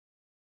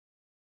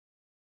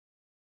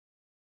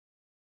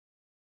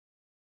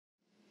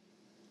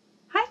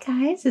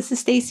guys, this is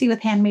Stacy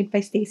with Handmade by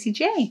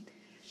StacyJ.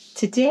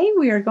 Today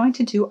we are going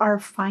to do our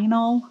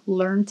final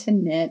Learn to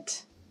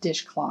Knit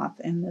dishcloth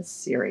in this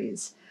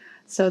series.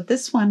 So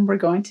this one we're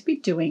going to be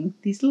doing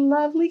these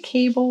lovely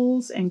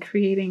cables and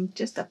creating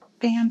just a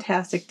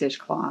fantastic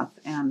dishcloth,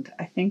 and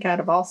I think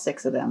out of all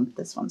 6 of them,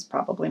 this one's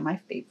probably my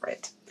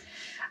favorite.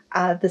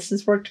 This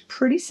has worked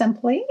pretty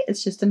simply.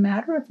 It's just a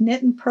matter of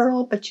knit and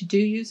purl, but you do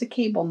use a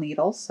cable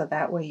needle, so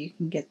that way you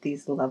can get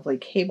these lovely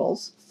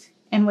cables.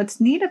 And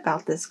what's neat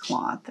about this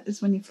cloth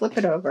is when you flip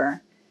it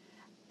over,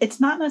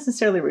 it's not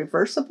necessarily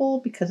reversible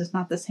because it's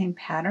not the same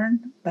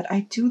pattern, but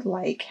I do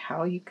like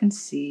how you can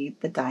see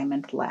the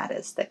diamond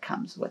lattice that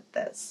comes with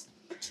this.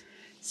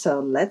 So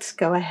let's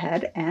go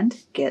ahead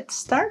and get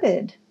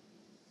started.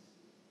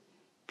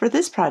 For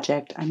this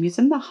project, I'm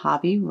using the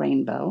Hobby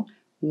Rainbow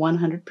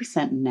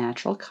 100%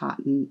 natural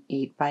cotton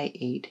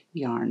 8x8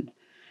 yarn.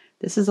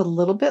 This is a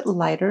little bit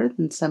lighter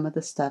than some of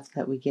the stuff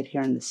that we get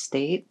here in the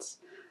States.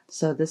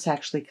 So this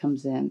actually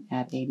comes in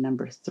at a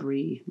number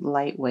 3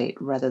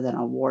 lightweight rather than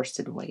a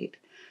worsted weight.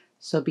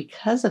 So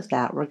because of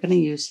that, we're going to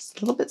use a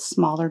little bit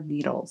smaller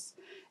needles.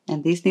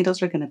 And these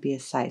needles are going to be a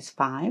size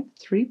 5,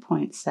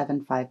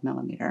 3.75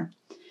 millimeter.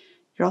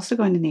 You're also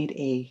going to need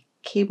a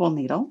cable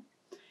needle,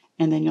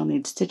 and then you'll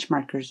need stitch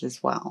markers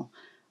as well.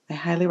 I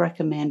highly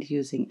recommend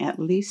using at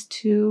least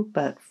 2,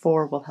 but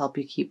 4 will help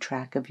you keep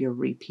track of your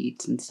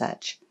repeats and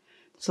such.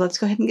 So let's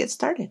go ahead and get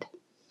started.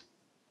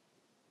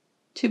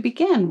 To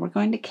begin, we're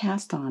going to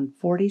cast on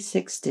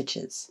 46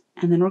 stitches,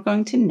 and then we're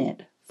going to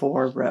knit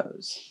 4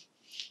 rows.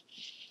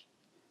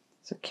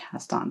 So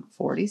cast on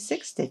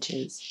 46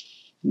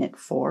 stitches, knit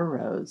 4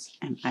 rows,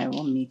 and I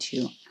will meet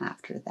you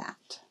after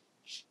that.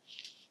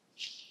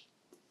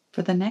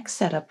 For the next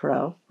setup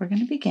row, we're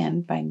going to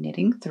begin by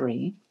knitting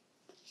 3,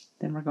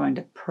 then we're going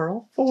to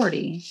purl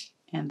 40,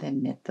 and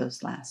then knit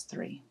those last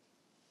 3.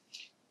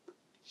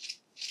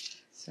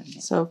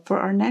 So for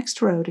our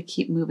next row, to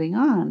keep moving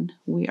on,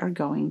 we are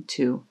going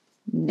to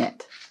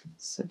knit.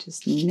 So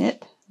just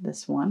knit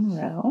this one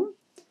row,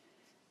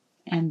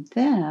 and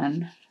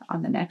then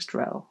on the next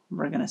row,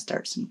 we're going to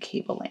start some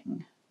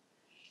cabling.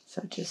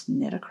 So just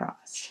knit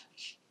across.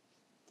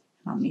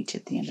 I'll meet you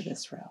at the end of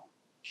this row.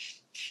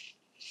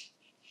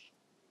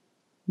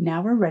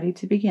 Now we're ready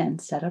to begin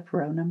setup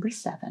row number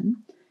 7.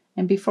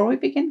 And before we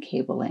begin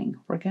cabling,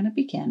 we're going to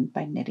begin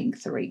by knitting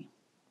 3.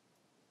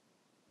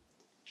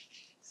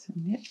 So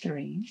knit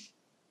 3.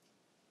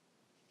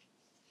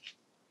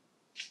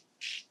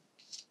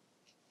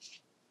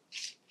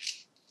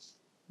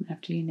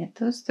 After you knit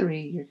those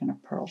 3, you're going to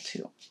purl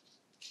 2.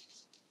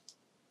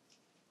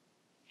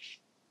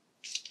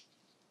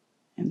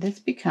 And this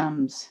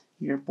becomes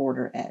your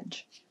border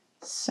edge.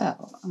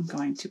 So I'm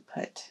going to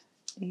put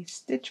a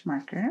stitch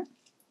marker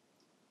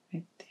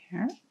right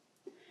there.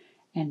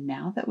 And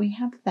now that we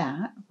have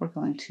that, we're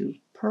going to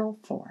purl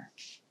 4.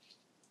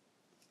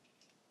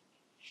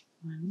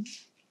 1,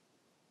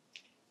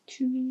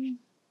 2,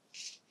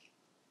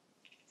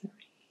 3,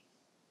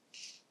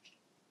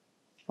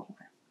 4.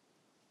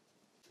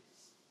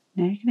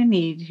 Now you're going to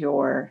need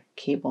your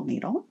cable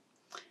needle,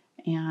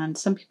 and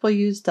some people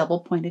use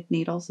double-pointed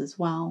needles as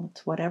well.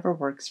 It's whatever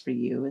works for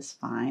you is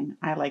fine.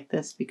 I like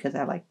this because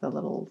I like the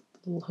little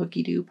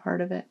hooky-doo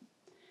part of it.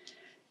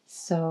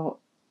 So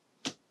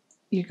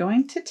you're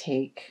going to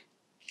take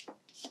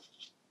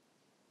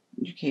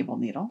your cable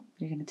needle,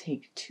 you're going to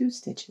take 2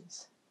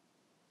 stitches,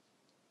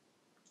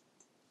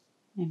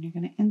 and you're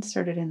going to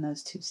insert it in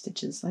those 2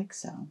 stitches like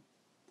so. And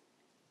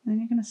then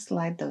you're going to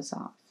slide those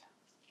off.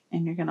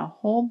 And you're going to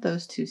hold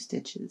those 2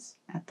 stitches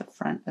at the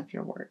front of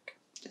your work,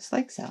 just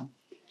like so. And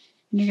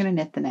you're going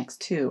to knit the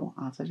next 2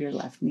 off of your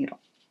left needle.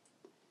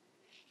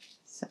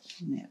 So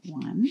knit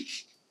 1,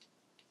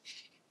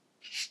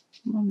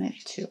 we'll knit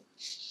 2.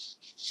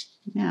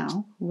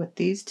 Now, with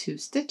these 2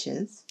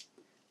 stitches,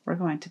 we're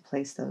going to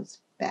place those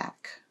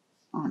back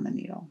on the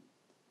needle.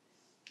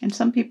 And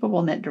some people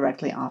will knit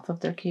directly off of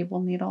their cable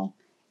needle.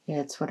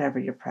 It's whatever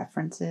your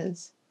preference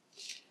is.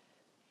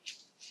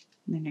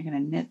 And then you're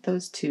going to knit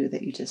those 2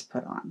 that you just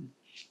put on.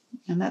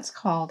 And that's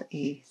called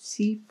a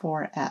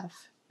C4F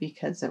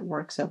because it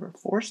works over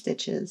 4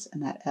 stitches,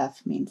 and that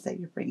F means that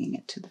you're bringing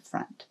it to the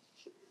front.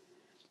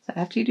 So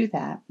after you do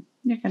that,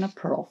 you're going to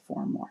purl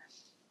 4 more.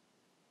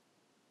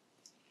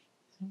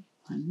 So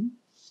 1,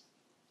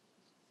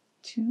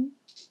 2,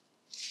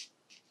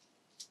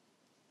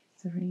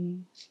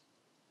 3,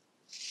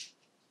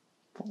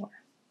 4.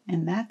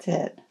 And that's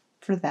it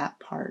for that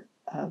part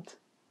of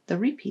the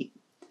repeat.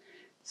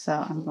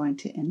 So I'm going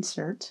to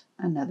insert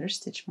another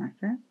stitch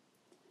marker,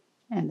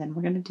 and then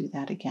we're going to do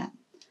that again.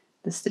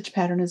 The stitch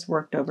pattern is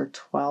worked over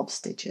 12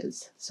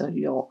 stitches, so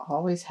you'll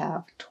always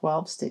have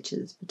 12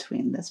 stitches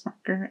between this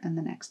marker and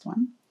the next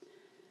one.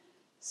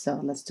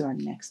 So let's do our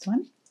next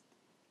one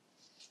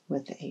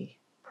with a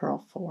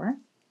purl 4.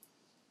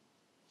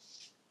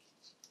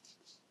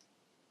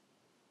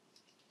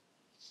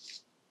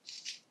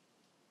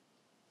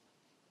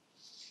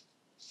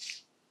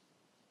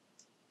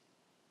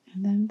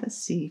 And then the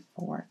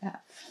C4F.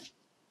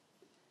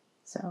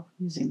 So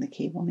using the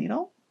cable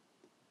needle,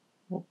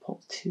 We'll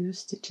pull 2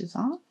 stitches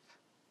off,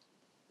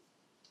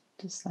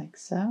 just like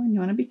so. And you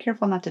want to be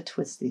careful not to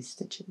twist these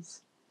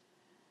stitches.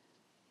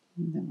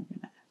 And then we're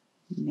going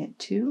to knit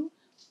 2.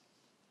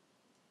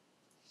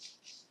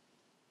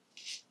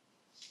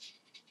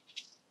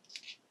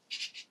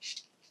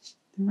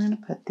 Then we're going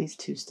to put these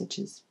 2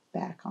 stitches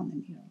back on the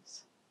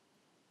needles.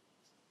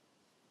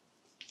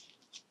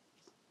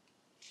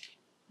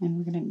 And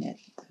we're going to knit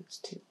those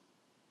 2.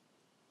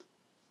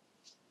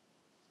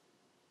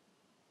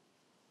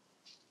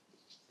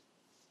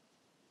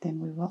 Then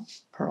we will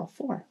purl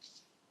 4.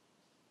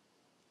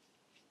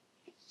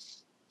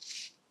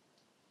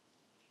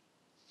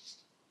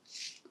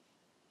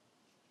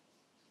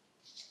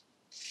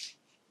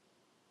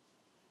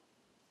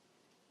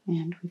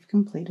 And we've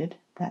completed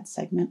that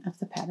segment of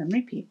the pattern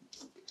repeat.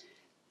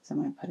 So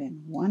I'm going to put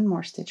in 1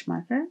 more stitch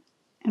marker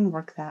and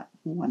work that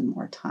 1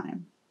 more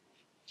time.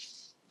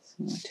 So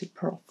I'm going to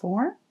purl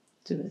 4,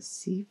 do a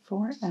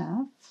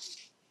C4F,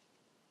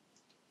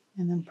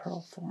 and then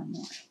purl 4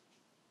 more.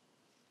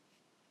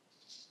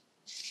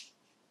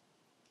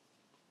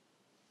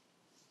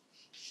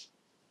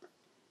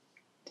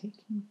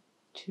 Taking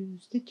 2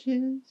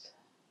 stitches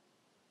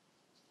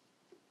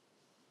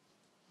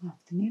off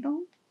the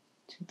needle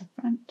to the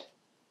front,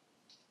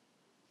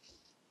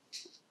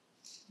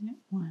 knit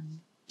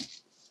 1,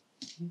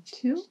 knit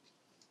 2,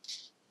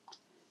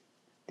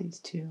 these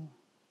 2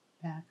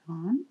 back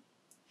on,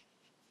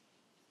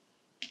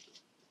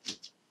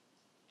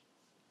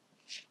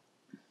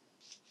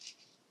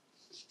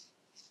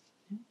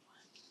 knit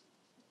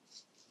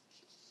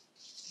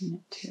 1,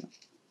 knit 2,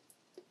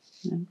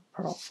 and then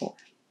purl 4.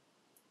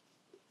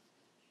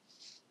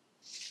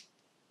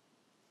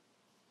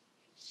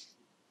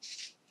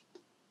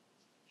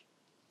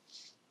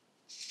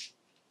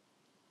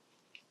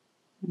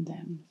 And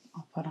then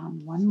I'll put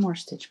on 1 more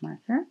stitch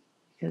marker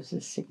because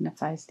this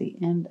signifies the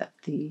end of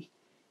the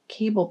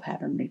cable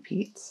pattern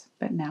repeats,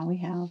 but now we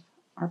have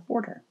our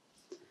border.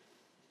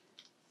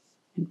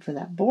 And for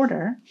that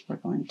border, we're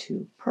going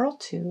to purl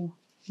 2,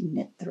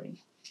 knit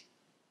 3.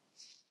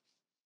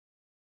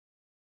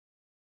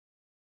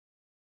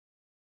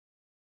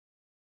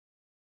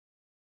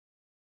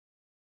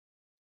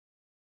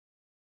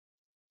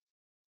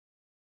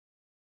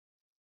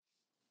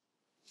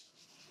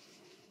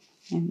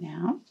 And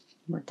now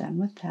we're done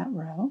with that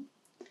row.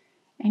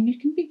 And you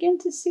can begin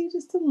to see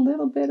just a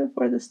little bit of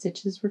where the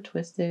stitches were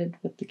twisted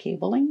with the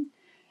cabling.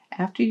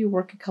 After you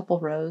work a couple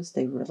rows,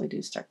 they really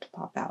do start to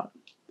pop out.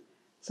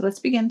 So let's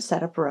begin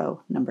setup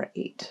row number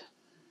 8.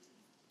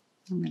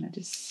 I'm going to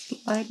just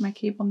slide my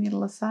cable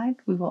needle aside.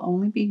 We will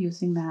only be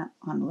using that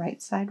on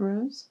right side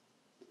rows.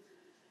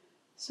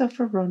 So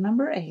for row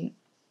number 8,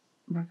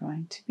 we're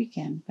going to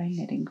begin by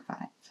knitting 5.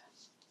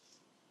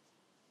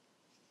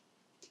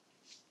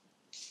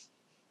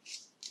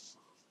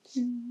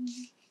 2,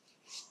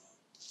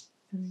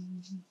 3,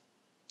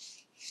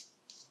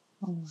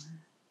 4,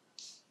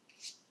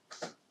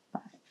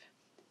 5.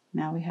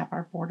 Now we have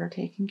our border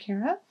taken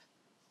care of.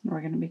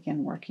 We're going to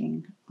begin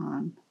working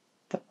on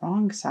the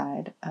wrong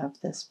side of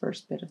this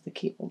first bit of the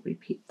cable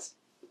repeats.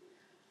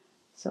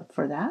 So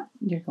for that,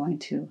 you're going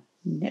to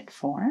knit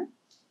 4.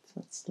 So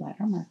let's slide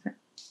our marker.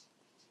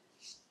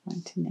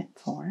 Going to knit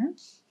 4.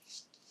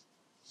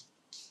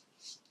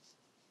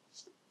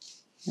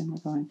 Then we're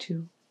going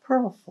to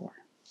purl 4.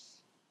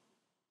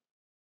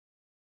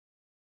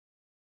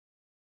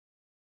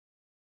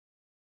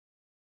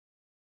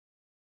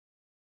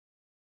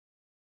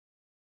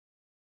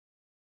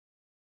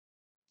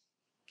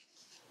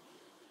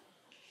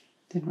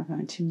 Then we're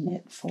going to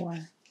knit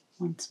 4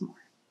 once more.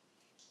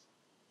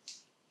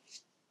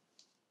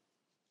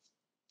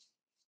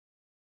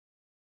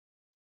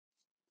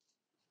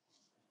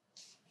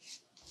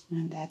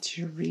 And that's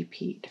your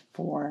repeat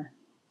for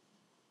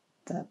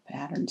the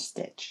pattern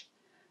stitch.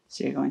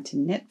 So you're going to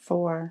knit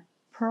 4,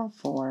 purl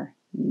 4,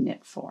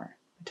 knit 4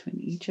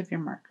 between each of your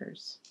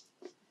markers.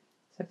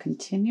 So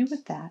continue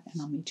with that and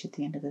I'll meet you at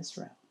the end of this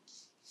row.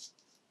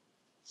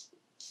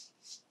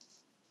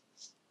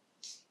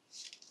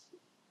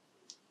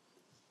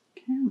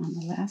 Okay, I'm on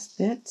the last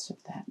bits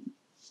of that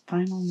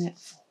final knit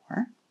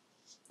 4.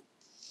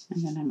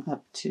 And then I'm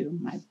up to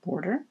my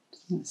border. So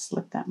I'm going to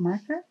slip that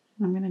marker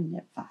and I'm going to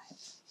knit 5.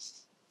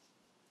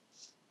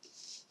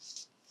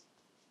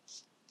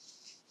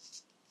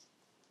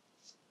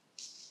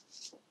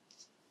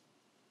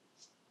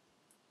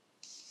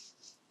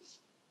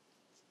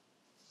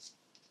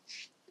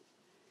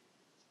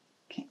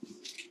 Okay,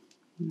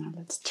 now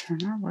let's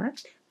turn our work.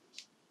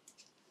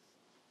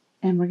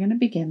 And we're going to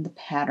begin the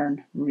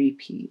pattern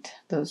repeat.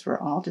 Those were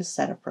all just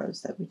setup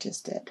rows that we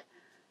just did.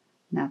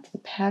 Now for the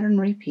pattern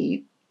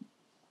repeat,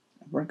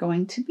 we're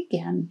going to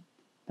begin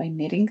by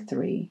knitting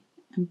 3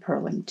 and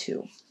purling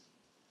 2.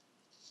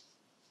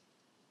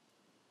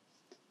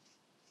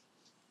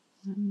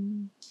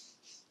 1,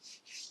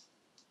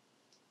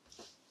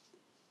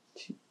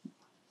 2,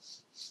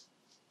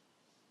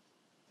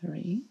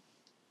 3,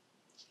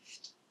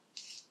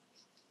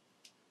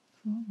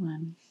 purl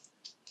 1,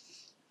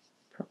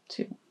 purl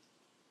 2.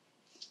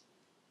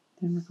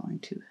 Then we're going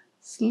to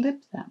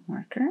slip that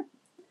marker.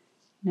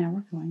 Now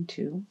we're going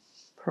to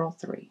purl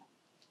 3.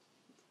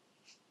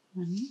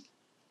 1,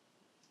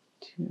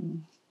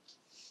 2,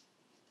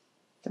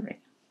 3.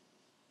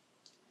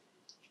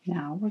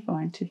 Now we're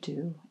going to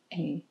do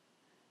a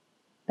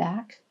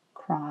back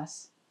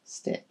cross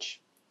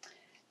stitch.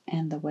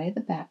 And the way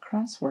the back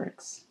cross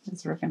works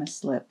is we're going to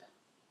slip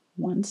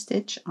 1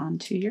 stitch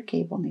onto your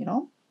cable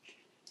needle,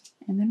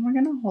 and then we're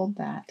going to hold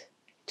that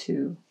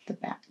to the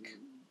back.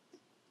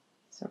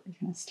 So we're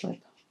going to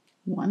slip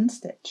 1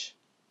 stitch.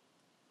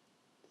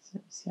 So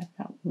you see I've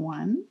got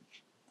 1.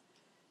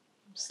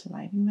 I'm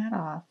sliding that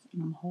off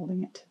and I'm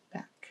holding it to the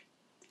back.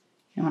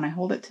 And when I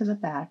hold it to the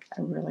back,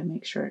 I really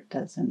make sure it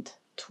doesn't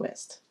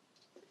twist.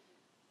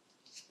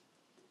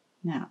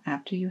 Now,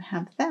 after you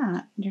have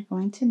that, you're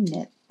going to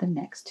knit the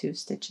next 2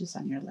 stitches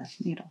on your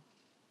left needle.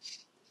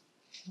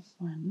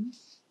 1,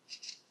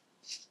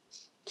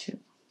 2.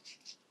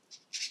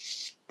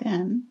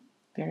 Then,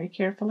 very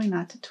carefully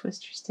not to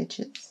twist your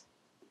stitches,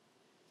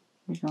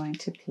 you're going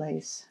to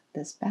place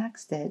this back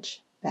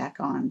stitch back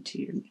onto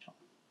your needle.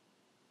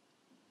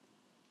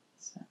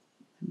 So,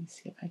 let me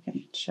see if I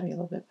can show you a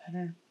little bit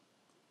better.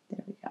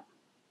 There we go.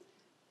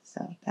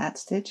 So that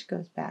stitch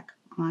goes back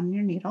on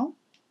your needle,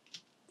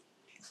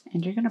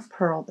 and you're going to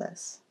purl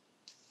this.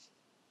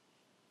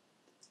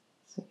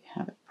 So you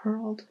have it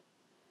purled,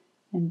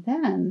 and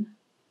then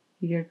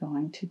you're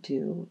going to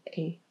do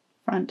a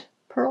front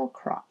purl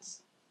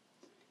cross.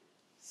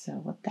 So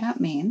what that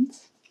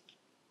means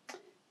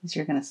is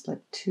you're going to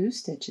slip 2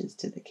 stitches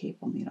to the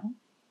cable needle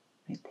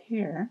right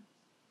there.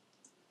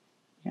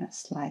 You're going to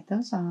slide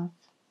those off,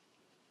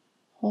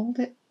 hold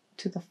it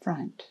to the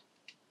front,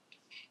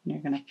 and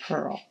you're going to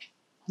purl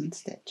 1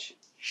 stitch.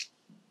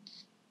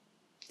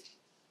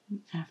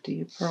 After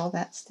you purl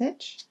that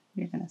stitch,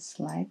 you're going to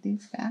slide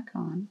these back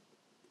on,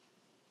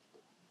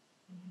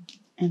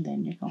 and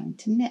then you're going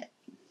to knit.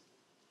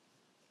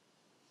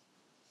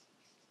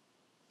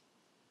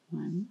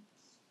 1,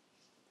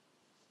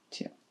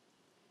 2.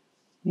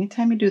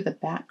 Anytime you do the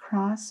back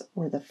cross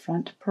or the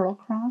front purl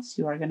cross,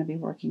 you are going to be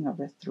working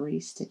over 3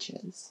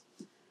 stitches.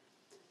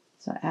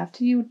 So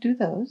after you do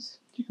those,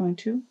 you're going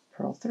to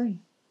purl 3.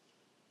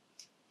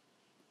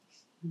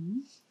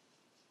 1,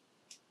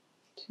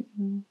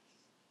 2,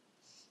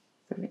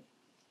 3.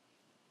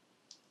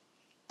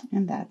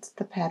 And that's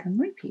the pattern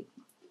repeat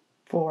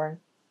for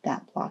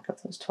that block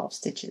of those 12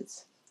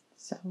 stitches.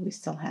 So we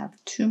still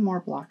have 2 more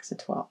blocks of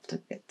 12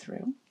 to get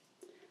through.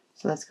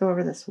 So let's go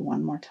over this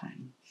one more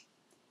time.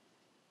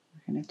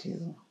 We're going to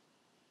do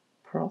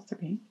purl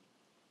 3.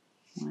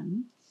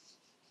 1,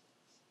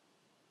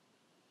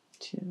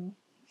 2,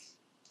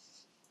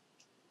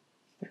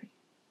 3.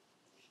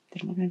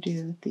 Then we're going to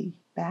do the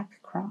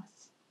back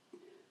cross.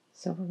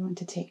 So we're going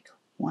to take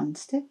 1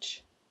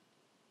 stitch,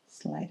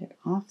 slide it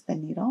off the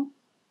needle,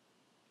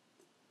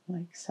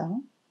 like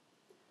so.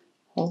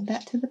 Hold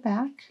that to the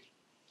back,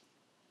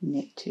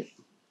 knit 2.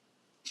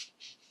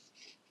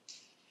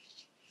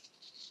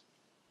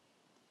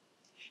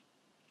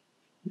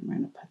 And we're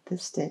going to put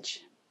this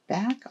stitch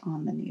back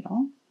on the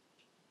needle,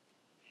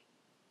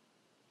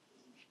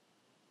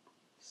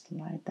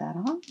 slide that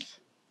off,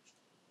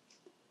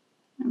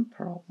 and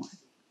purl 1.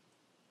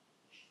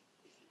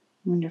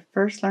 When you're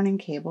first learning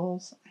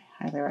cables,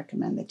 I highly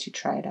recommend that you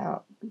try it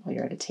out while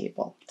you're at a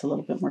table. It's a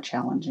little bit more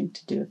challenging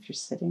to do if you're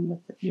sitting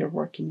with your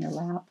work in your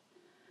lap.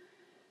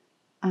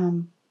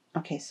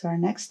 Okay, so our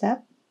next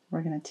step,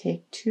 we're going to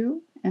take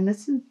 2, and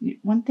this is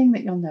one thing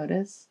that you'll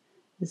notice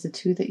is the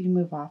 2 that you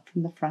move off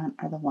from the front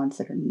are the ones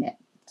that are knit.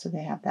 So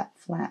they have that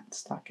flat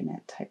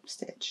stockinette type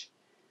stitch.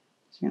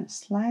 So you're going to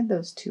slide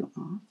those 2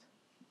 off,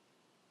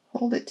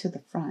 hold it to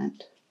the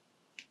front,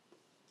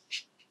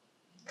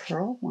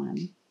 purl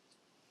 1,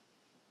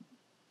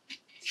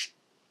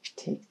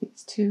 take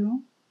these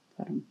 2,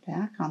 put them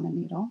back on the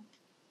needle,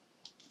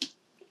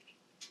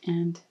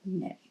 and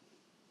knit.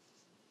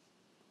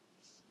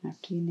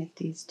 After you knit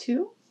these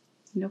 2,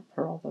 you'll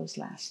purl those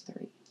last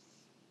 3.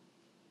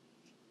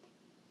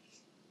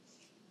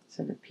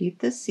 So repeat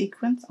this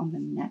sequence on the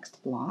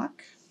next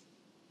block,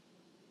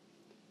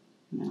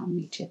 and then I'll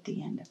meet you at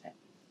the end of it.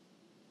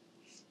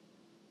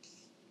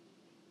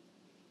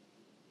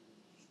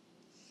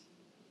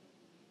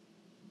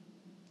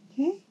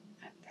 Okay,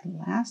 at the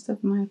last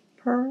of my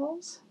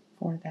purls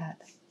for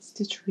that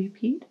stitch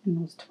repeat in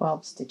those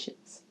 12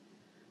 stitches,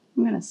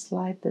 I'm going to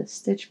slide the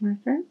stitch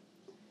marker,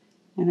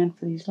 and then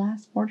for these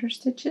last border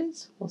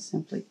stitches, we'll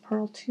simply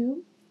purl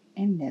 2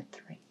 and knit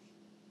 3.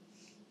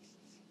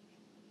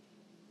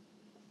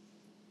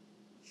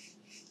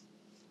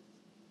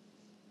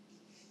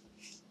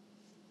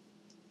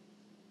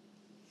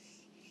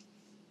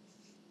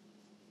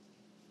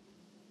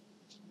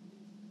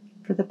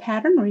 For the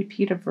pattern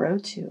repeat of row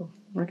 2,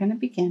 we're going to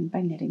begin by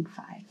knitting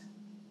 5.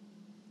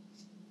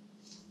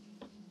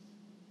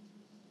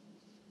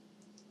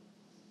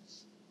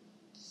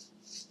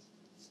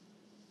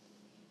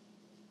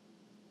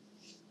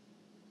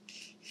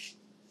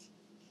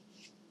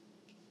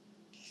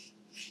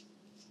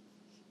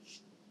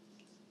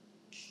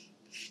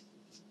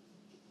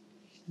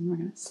 And we're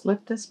going to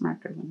slip this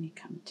marker when you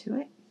come to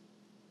it.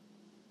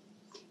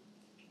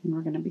 And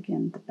we're going to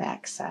begin the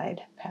back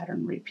side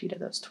pattern repeat of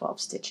those 12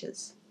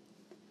 stitches.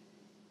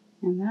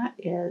 And that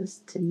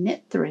is to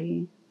knit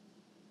 3.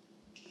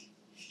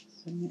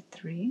 So knit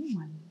 3,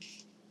 1,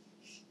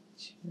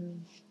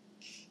 2,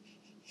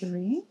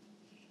 3,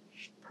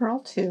 purl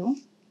 2,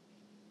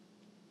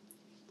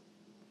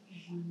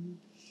 1,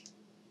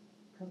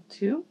 purl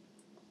 2,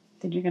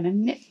 then you're going to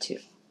knit 2,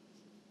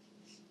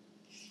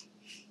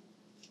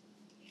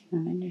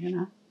 and then you're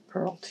going to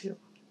purl 2.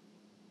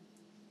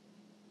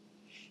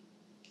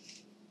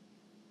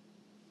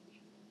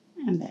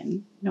 And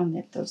then you'll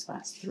knit those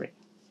last 3.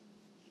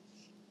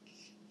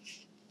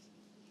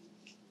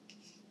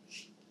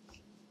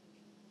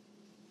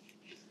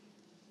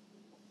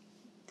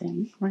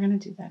 Then we're going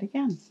to do that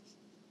again.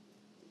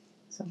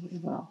 So we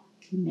will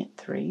knit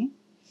 3.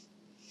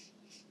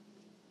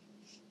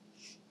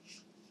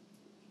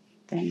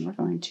 Then we're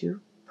going to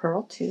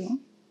purl 2.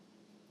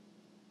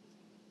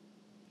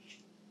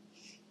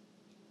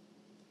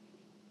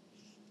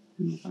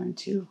 And we're going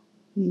to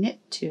knit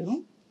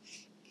 2,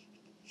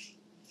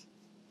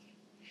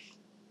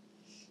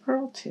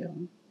 purl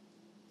 2,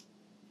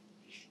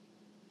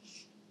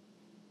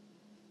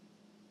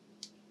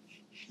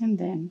 and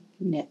then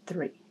knit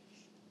 3.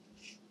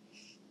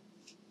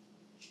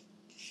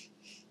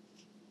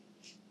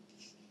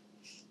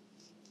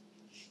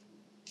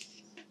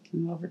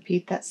 And we'll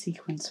repeat that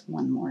sequence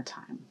one more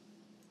time.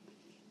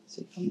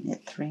 So you'll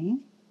knit 3,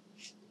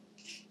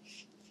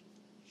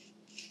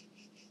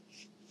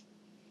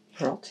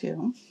 purl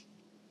 2,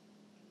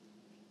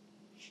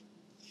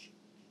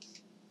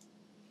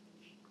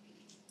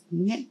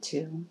 knit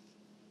 2,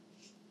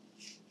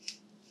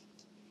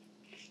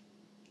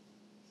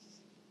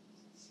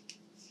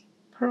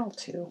 purl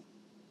 2,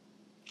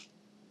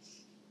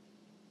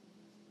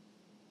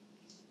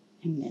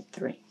 and knit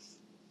 3.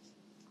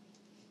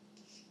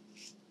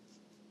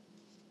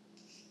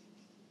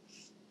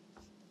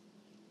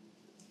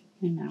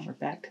 And now we're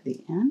back to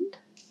the end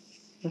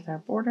with our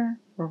border,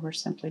 where we're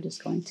simply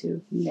just going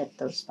to knit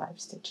those 5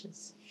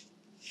 stitches.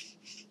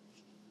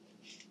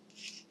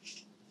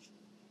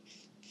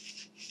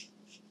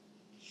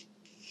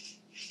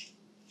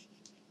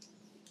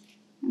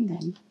 And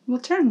then we'll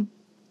turn.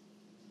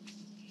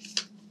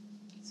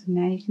 So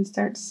now you can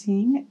start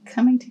seeing it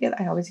coming together.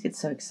 I always get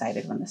so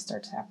excited when this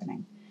starts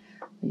happening.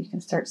 But you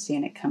can start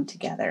seeing it come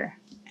together.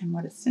 And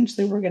what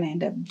essentially we're going to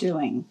end up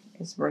doing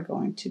is we're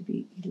going to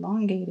be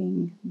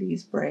elongating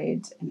these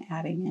braids and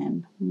adding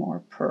in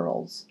more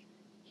pearls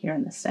here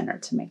in the center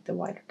to make the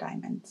wider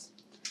diamonds.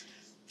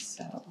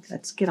 So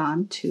let's get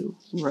on to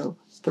row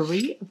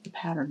 3 of the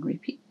pattern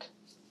repeat.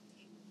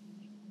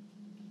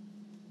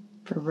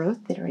 For row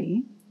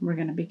 3, we're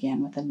going to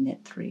begin with a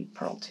knit 3,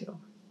 purl 2.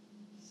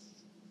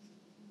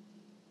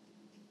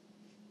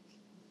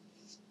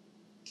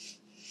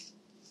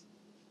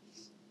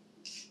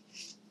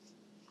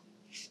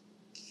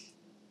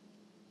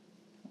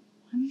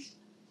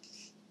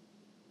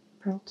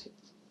 Purl 2.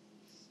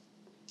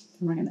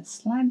 Then we're going to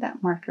slide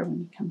that marker when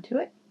you come to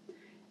it.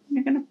 And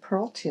you're going to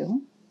purl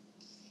 2.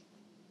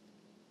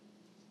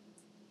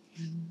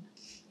 1,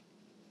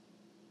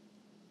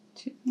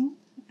 2.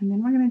 And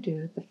then we're going to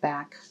do the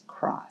back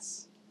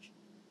cross.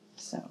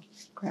 So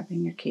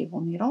grabbing your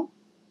cable needle,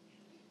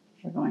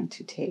 we're going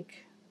to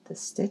take the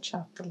stitch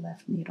off the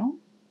left needle,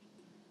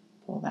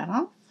 pull that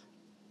off,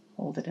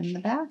 hold it in the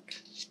back,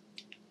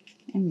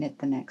 and knit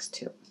the next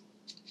 2.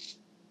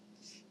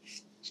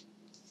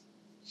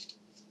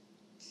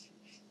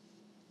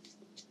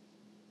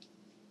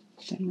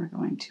 Then we're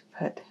going to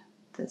put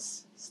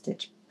this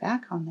stitch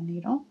back on the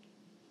needle,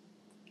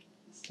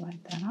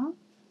 slide that off,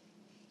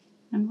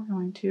 and we're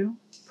going to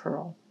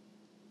purl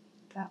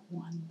that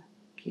 1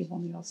 cable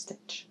needle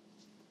stitch.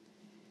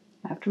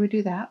 After we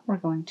do that, we're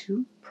going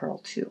to purl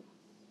 2.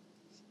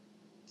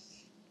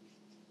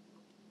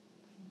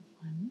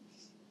 1,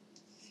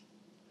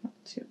 purl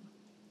 2.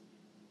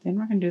 Then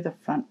we're going to do the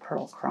front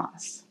purl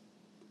cross.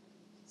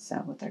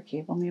 So with our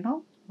cable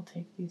needle, we'll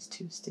take these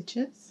 2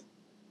 stitches.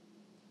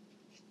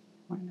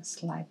 We're going to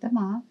slide them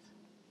off,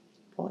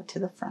 pull it to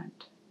the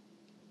front,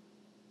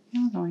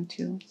 and we're going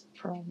to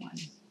purl 1.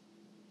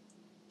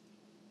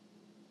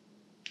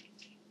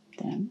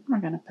 Then we're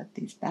going to put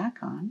these back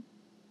on,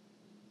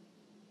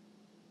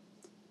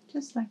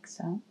 just like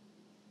so,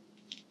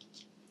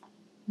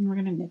 and we're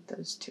going to knit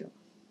those 2.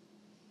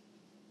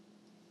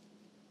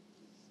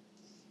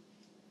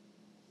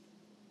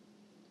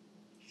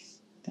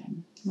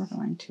 Then we're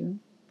going to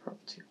purl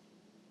 2.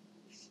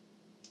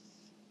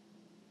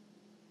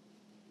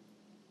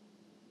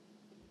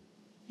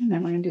 And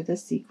then we're going to do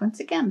this sequence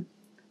again,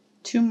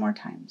 2 more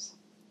times.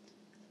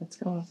 Let's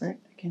go over it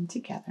again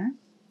together.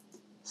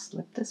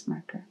 Slip this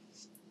marker.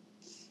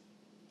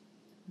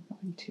 We're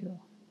going to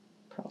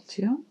purl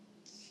 2.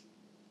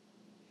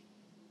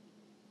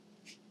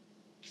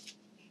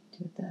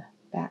 Do the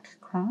back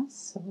cross,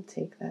 so we'll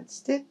take that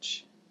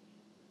stitch,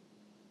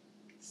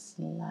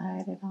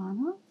 slide it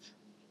on off,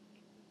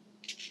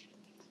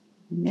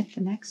 knit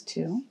the next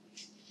 2,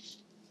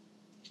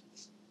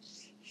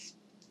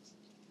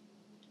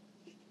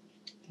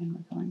 Then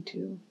we're going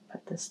to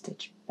put the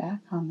stitch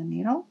back on the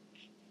needle,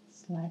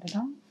 slide it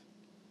off,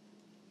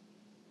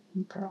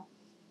 and purl.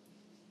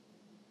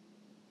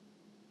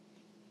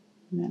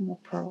 And then we'll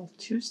purl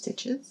 2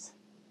 stitches.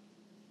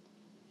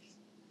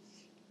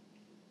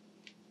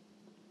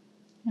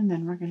 And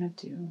then we're going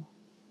to do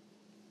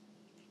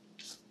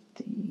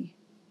the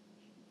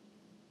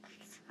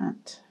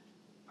front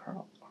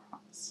purl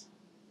across.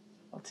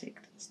 We'll take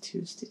these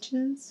 2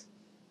 stitches,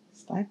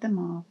 slide them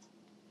off,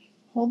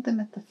 hold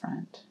them at the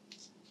front,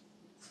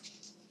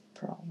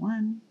 purl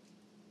 1,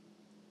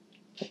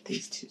 put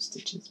these 2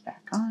 stitches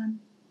back on,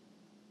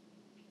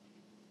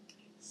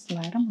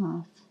 slide them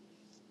off,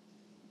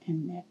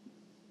 and knit.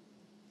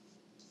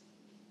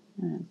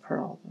 And then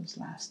purl those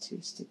last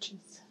 2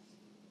 stitches.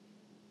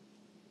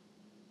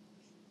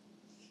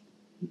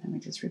 And then we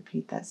just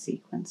repeat that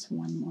sequence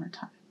one more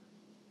time.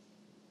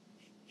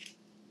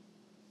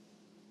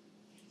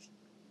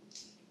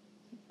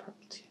 Purl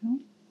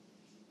 2,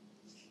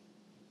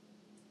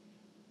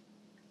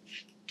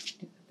 do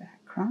the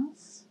back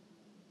cross,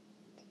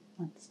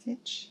 1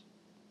 stitch,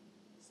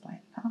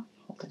 slide it off,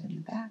 hold it in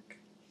the back,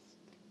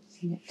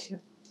 knit 2.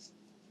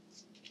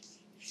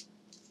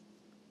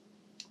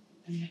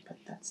 Then we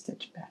put that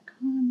stitch back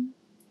on,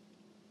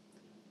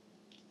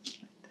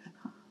 slide that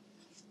off,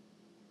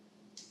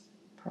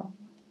 purl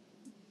 1.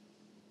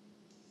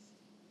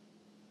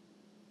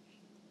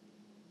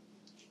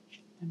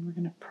 Then we're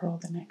going to purl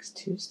the next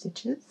 2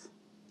 stitches.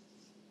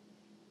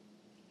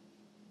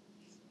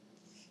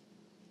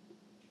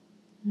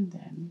 And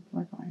then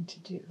we're going to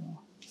do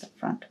the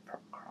front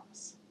purl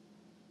cross.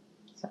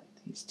 So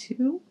these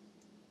 2,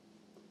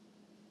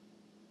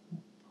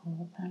 we'll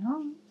pull that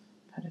off,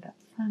 put it up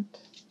front,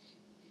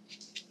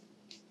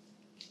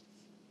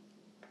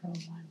 purl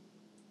 1,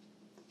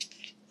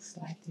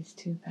 slide these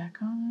 2 back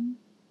on,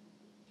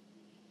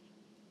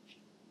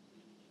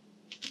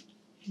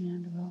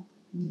 and we'll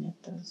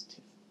knit those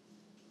 2.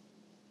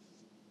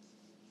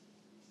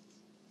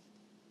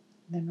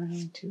 Then we're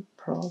going to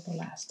purl the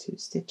last 2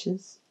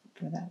 stitches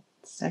for that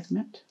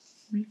segment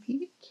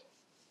repeat.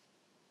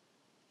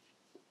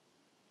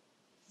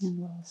 And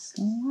we'll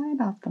slide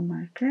off the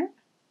marker.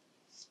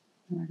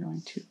 And we're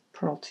going to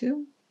purl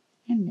 2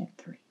 and knit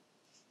 3.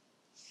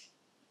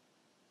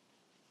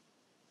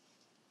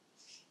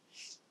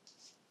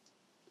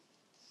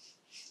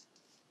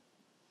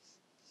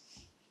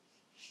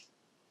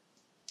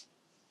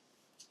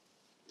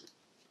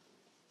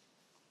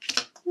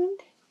 And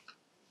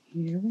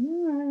here we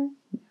are.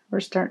 We're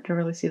starting to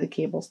really see the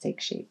cables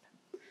take shape.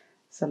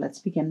 So let's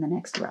begin the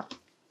next row.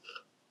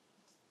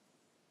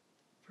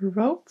 For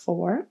row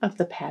 4 of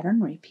the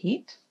pattern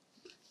repeat,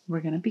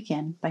 we're going to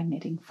begin by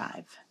knitting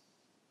 5.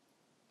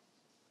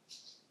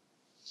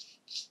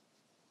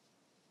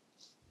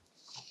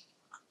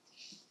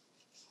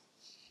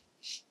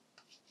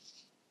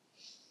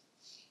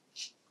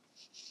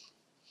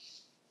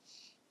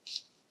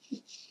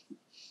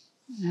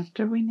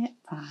 After we knit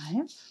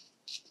 5,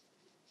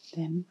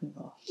 then we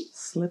will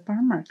slip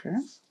our marker,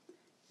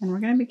 and we're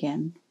going to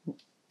begin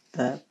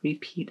the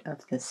repeat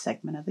of this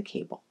segment of the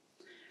cable.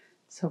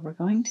 So we're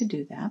going to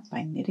do that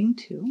by knitting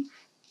 2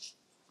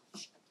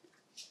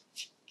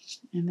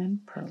 and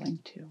then purling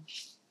 2.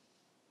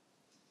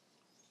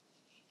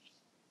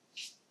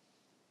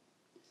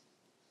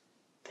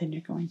 Then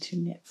you're going to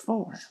knit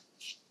 4,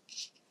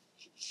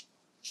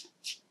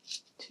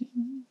 2,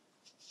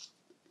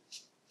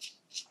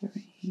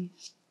 3,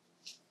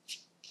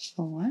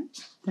 4.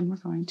 Then we're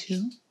going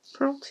to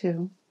purl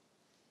 2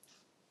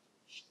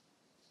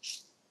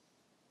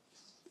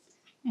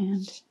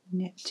 and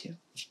knit 2.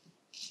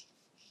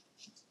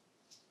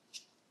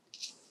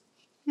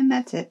 And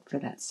that's it for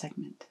that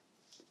segment.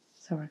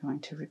 So we're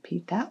going to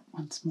repeat that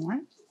once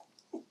more,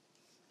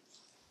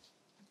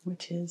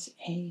 which is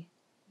a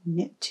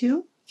knit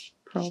 2,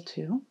 purl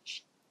 2,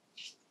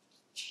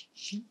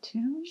 knit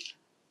 2,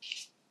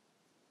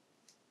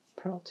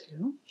 purl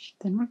 2.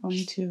 Then we're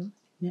going to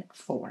knit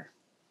 4.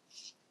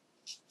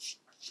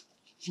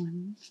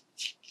 1,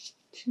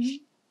 2,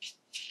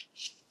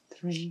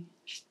 3,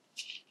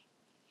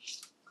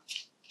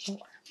 4.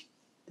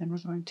 Then we're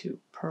going to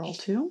purl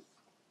 2,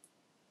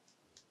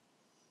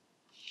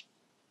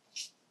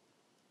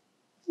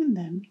 and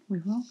then we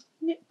will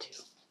knit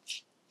 2.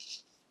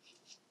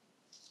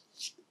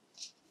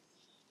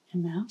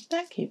 And now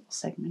that cable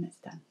segment is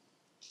done.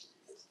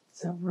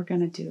 So we're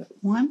going to do it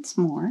once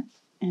more,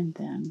 and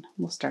then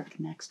we'll start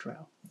the next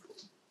row.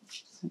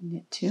 So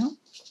knit 2,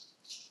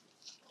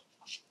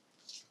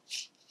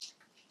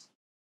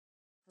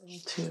 purl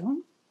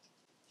 2,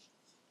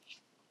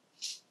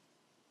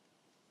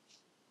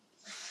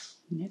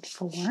 knit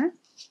 4,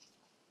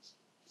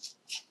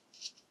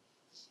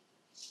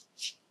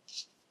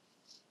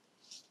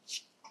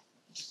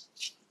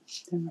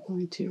 then we're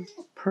going to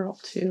purl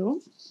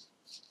 2,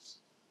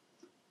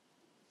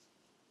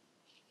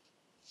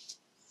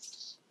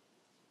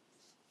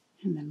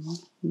 and then we'll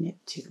knit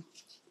 2,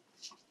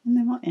 and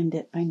then we'll end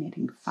it by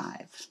knitting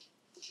 5.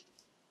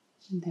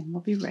 And then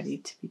we'll be ready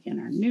to begin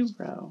our new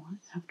row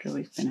after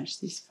we finish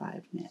these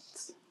 5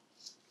 knits.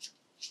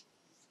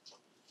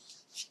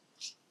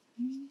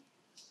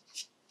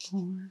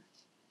 4,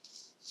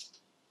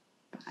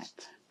 5,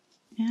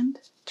 and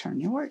turn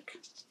your work.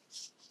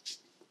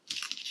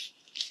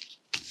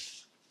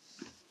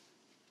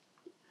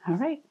 All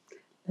right,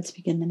 let's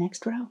begin the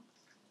next row.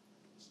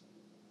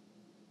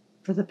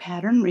 For the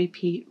pattern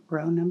repeat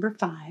row number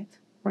 5,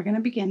 we're going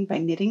to begin by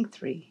knitting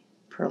 3,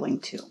 purling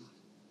 2.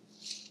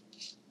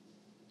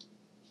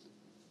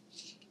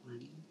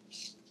 1,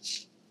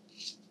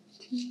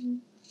 2,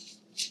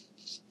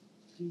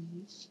 3,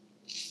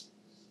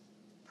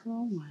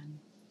 purl 1,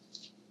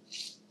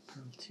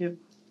 purl 2.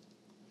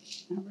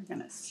 Now we're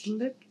going to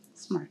slip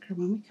this marker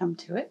when we come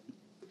to it,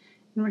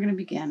 and we're going to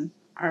begin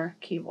our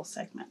cable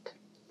segment.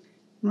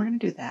 And we're going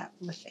to do that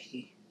with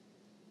a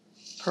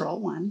purl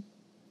 1.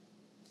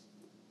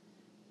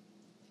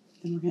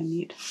 Then we're going to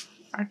need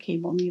our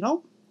cable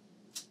needle,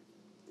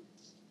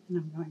 and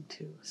I'm going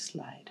to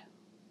slide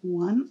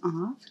 1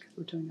 off because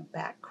we're doing a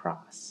back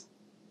cross.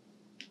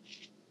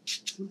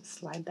 I'm going to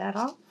slide that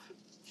off,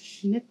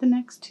 knit the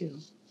next 2.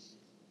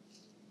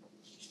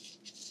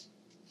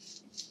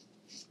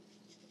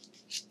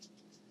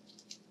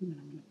 And then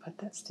I'm going to put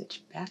that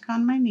stitch back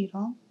on my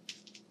needle,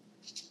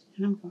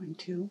 and I'm going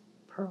to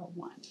purl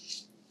 1.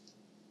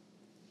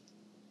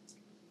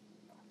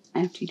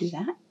 After you do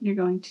that, you're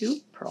going to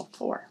purl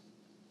 4.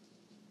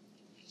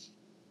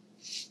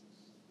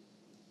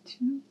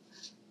 2,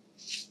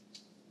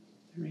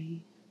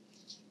 3,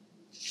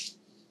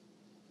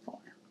 4.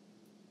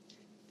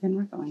 Then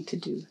we're going to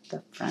do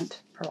the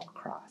front purl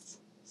cross.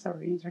 So we're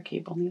going to use our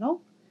cable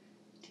needle,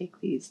 take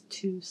these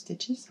 2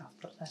 stitches off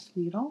the left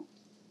needle,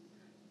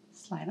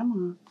 slide them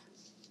off,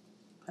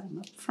 put them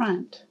up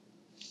front,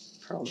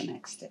 purl the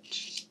next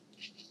stitch.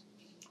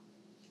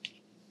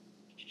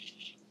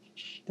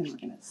 Then we're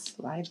going to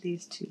slide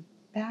these 2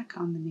 back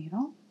on the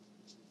needle,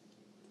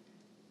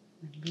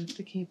 remove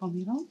the cable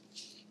needle,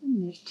 and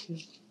knit 2.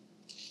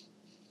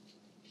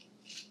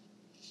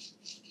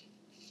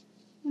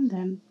 And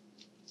then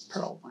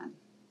purl 1.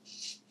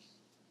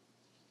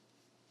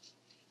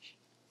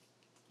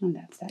 And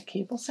that's that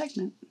cable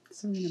segment.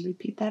 So we're going to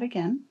repeat that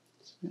again.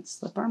 So we're going to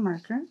slip our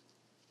marker.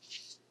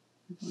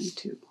 We're going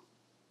to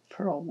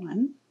purl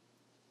 1.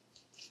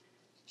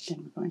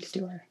 Then we're going to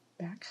do our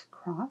back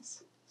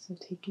cross. So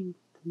taking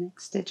the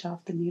next stitch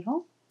off the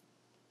needle,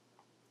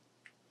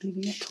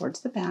 leaving it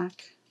towards the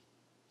back,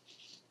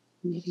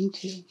 knitting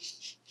 2.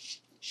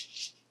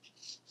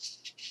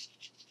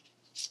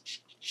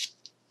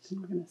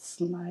 Then we're going to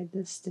slide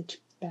this stitch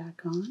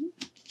back on,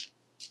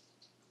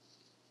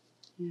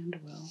 and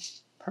we'll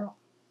purl.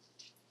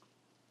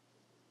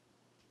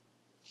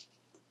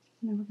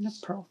 And then we're going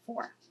to purl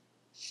 4.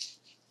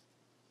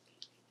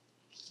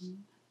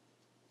 1,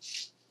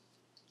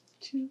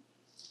 2,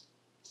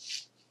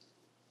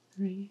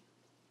 3,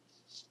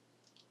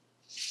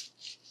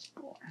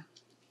 4.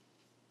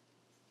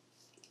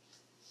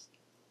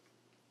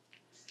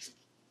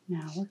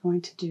 Now we're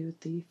going to do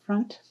the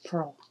front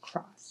purl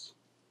cross.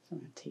 So I'm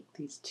going to take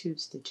these 2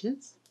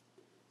 stitches,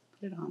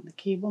 put it on the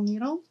cable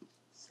needle,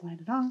 slide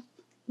it off,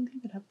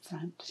 leave it up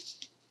front,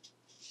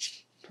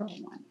 purl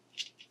 1.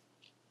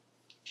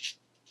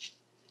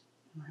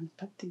 We're going to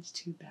put these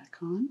 2 back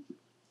on,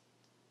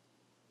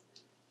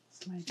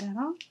 slide that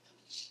off,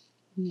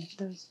 knit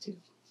those 2.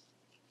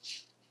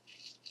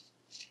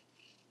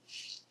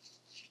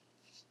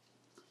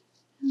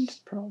 And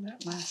purl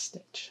that last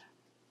stitch.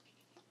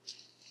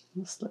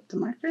 We'll slip the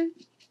marker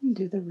and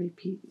do the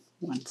repeat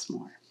once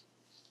more.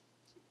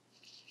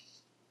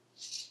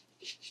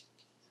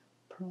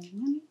 Purl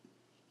 1,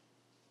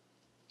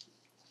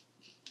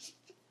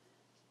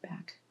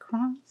 back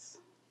cross,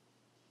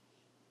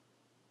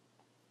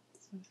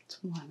 so that's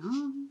 1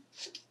 off,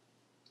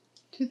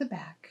 to the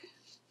back,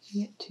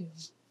 knit 2,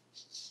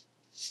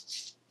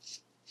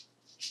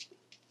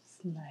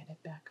 slide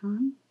it back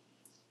on,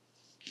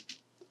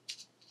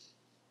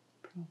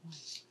 purl 1,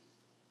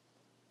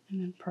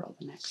 and then purl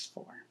the next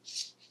 4.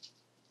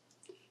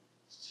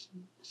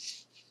 1,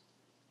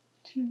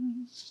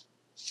 2,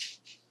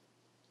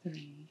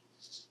 3,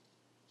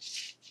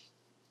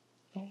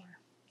 4.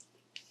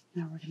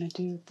 Now we're going to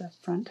do the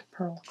front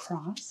purl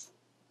cross.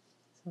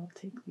 So I'll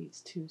take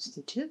these 2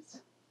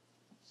 stitches,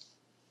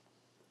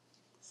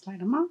 slide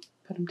them up,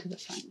 put them to the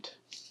front,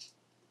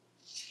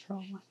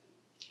 purl 1.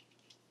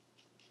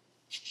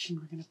 And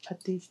we're going to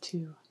put these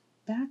 2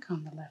 back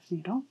on the left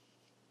needle,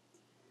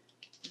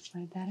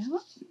 slide that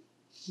out,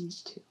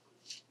 knit 2.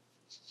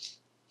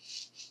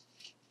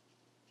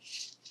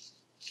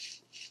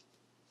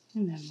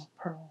 And then we'll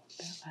purl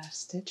that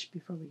last stitch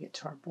before we get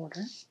to our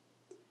border.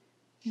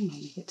 And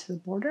when we get to the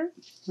border,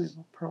 we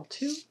will purl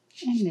 2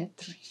 and knit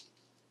 3.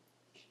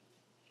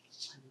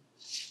 1,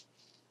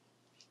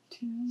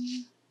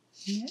 2,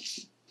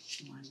 knit,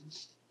 1,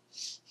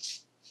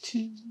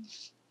 2,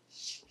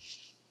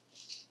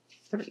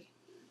 3.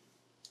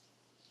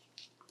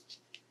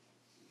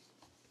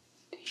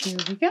 Here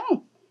we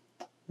go.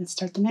 Let's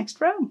start the next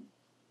row.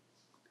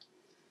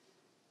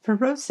 For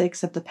row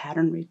 6 of the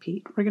pattern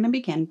repeat, we're going to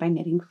begin by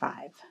knitting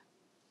 5.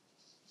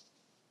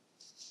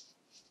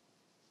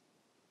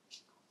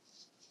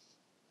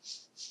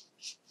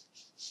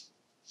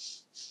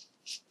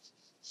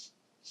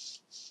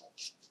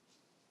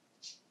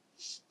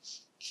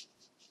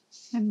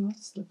 And we'll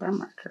slip our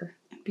marker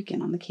and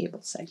begin on the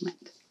cable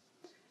segment.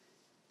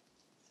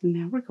 So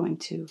now we're going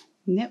to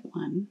knit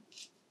 1,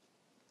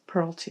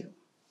 purl 2.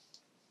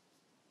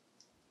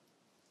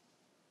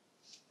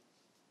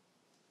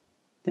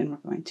 Then we're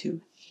going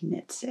to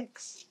knit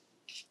 6.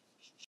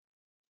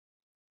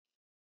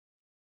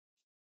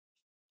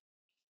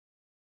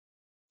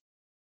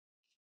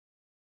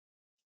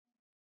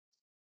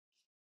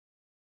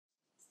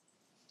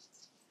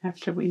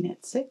 After we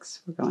knit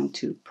 6, we're going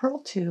to purl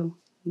 2,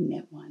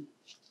 knit 1.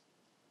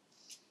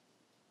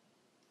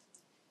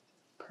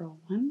 Purl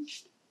 1,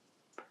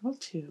 purl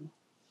 2,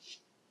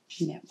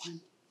 knit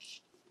 1.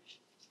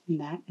 And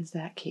that is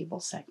that cable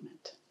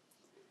segment.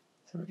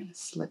 So we're going to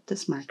slip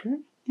this marker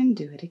and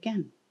do it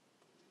again.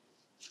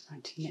 We're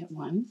going to knit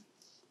 1,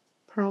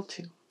 purl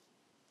 2.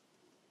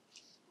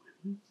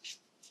 1,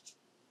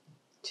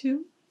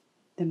 2,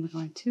 then we're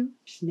going to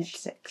knit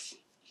 6.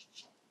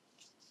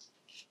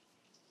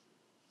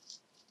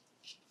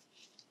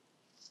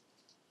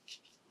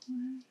 4,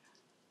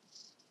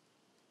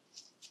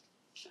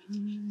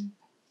 5,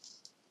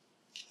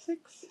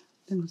 6.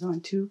 Then we're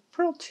going to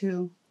purl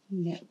 2,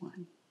 knit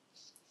 1.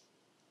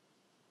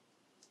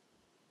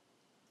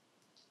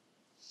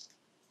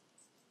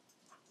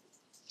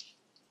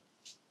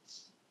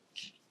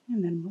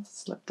 And then we'll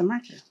slip the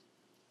marker.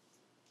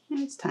 And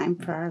it's time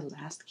for our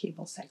last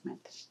cable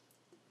segment.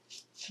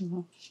 So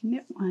we'll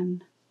knit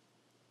 1,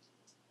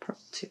 purl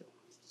 2.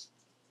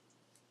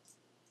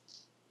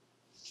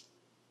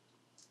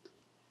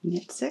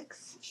 Knit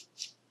 6.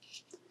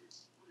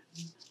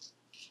 1,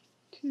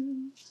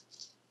 2,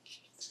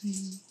 3,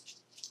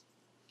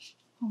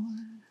 4,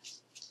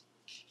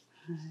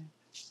 5,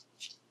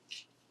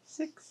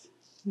 6.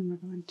 Then we're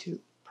going to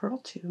purl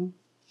 2,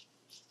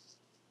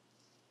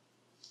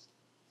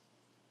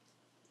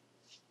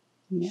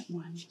 knit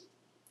 1,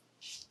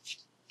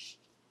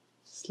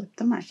 slip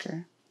the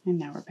marker, and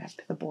now we're back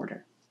to the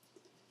border.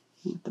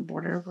 And with the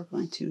border, we're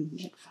going to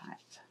knit 5.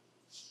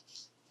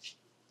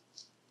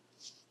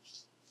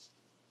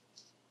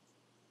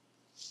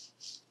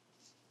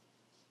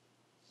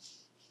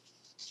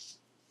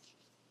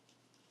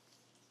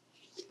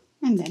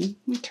 And then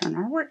we turn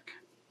our work.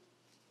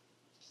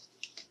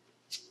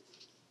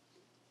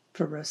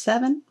 For row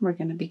 7, we're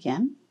going to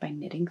begin by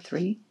knitting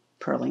 3,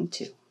 purling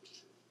 2.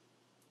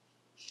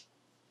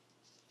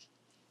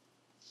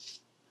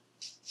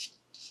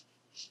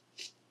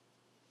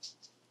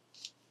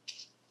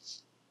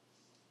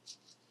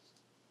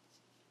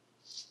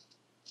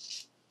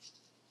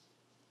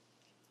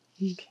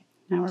 Okay,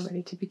 now we're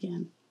ready to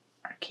begin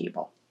our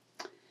cable.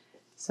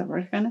 So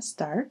we're going to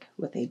start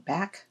with a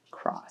back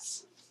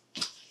cross.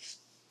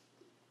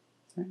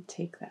 We're going to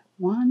take that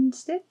 1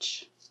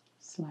 stitch,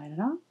 slide it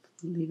off,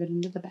 leave it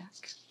into the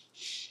back,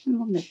 and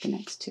we'll knit the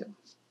next 2.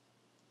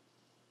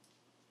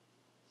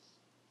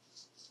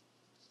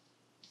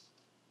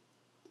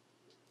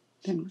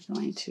 Then we're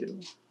going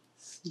to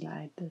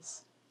slide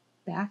this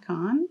back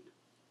on,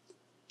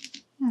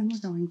 and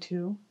we're going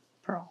to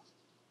purl.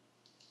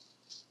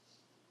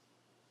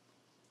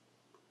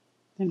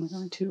 Then we're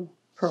going to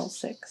purl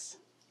 6.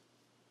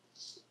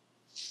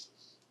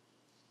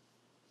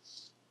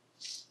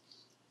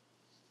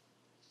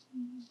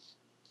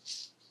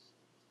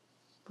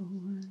 4,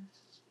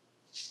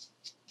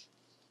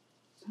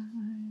 5,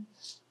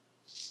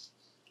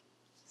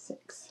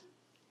 6.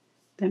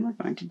 Then we're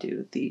going to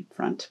do the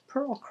front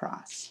purl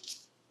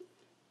cross.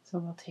 So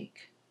we'll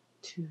take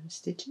 2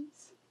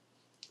 stitches,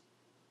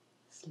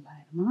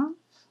 slide them off,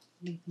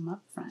 leave them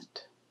up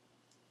front.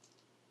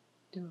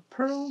 Do a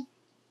purl,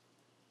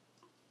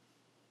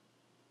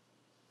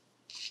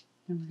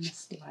 and we're going to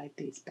slide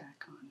these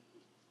back on.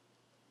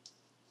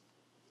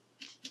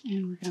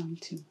 And we're going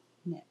to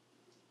knit.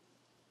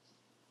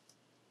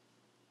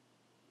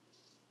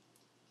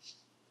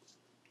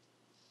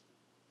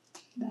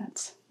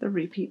 That's the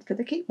repeat for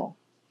the cable.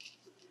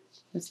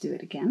 Let's do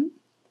it again.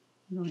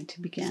 We're going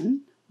to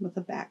begin with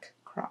a back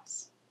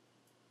cross.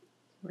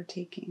 We're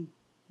taking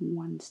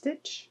 1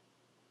 stitch,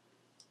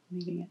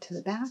 leaving it to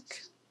the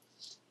back,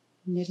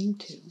 knitting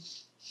 2.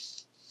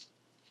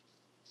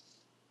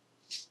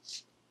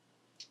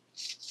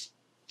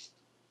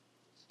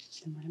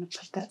 Then we're going to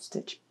put that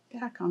stitch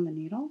back on the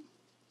needle,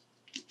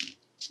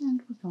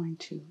 and we're going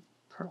to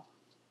purl.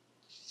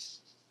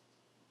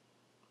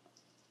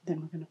 Then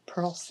we're going to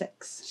purl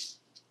 6.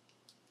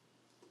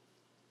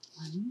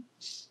 1,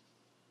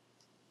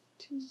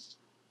 2,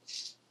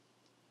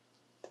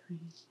 3,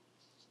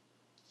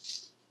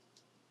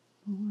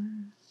 4,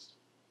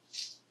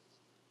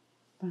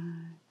 5,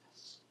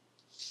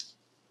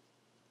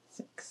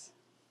 6.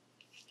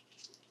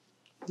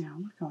 Now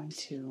we're going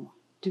to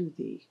do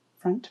the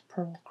front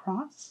purl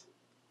cross.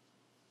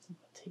 So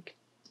we'll take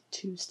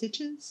 2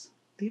 stitches,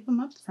 leave them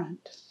up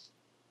front,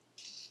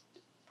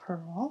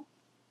 purl,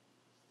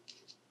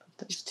 put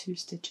those 2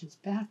 stitches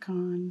back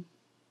on,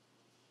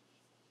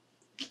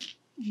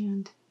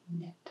 and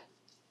knit.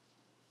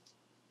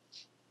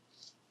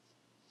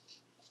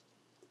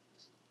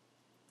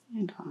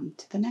 And on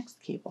to the next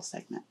cable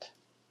segment.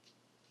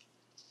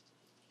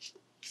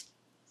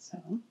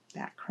 So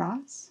back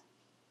cross,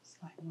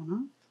 slide one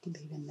off,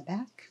 leave in the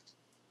back,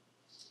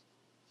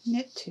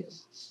 knit 2.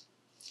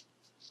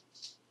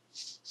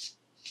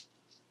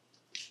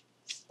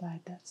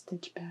 Slide that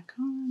stitch back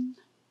on,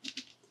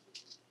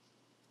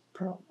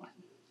 purl 1.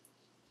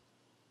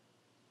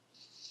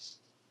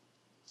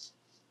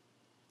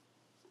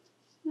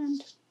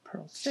 And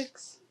purl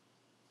 6.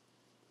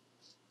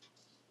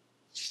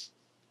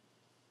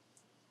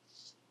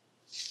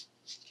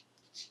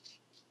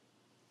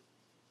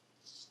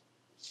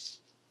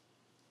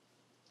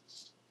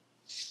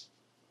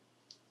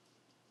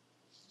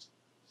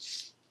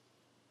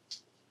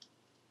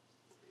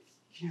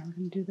 Now we're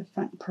going to do the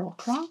front purl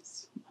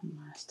cross one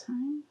last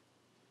time.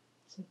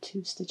 So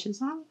 2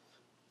 stitches off,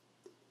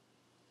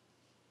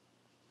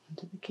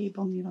 onto the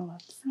cable needle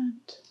up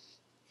front,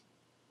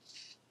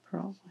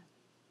 purl 1.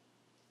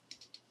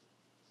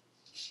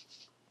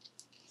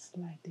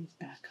 Slide these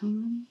back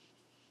on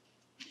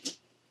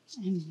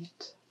and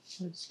knit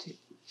those 2.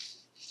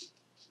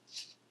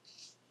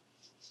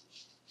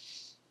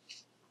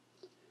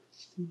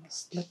 And we'll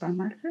slip our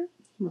marker.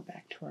 We're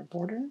back to our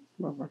border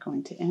where we're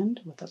going to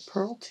end with a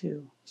purl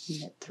 2,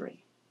 knit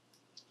 3.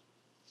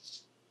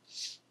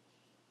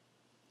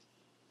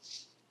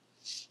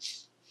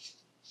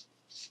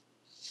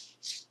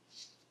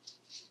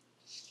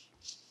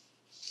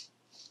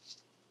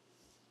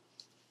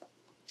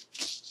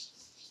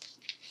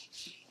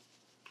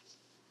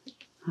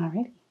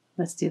 Alright,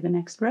 let's do the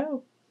next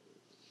row.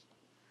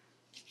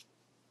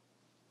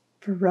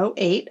 For row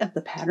 8 of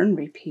the pattern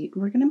repeat,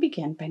 we're going to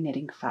begin by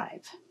knitting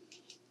 5.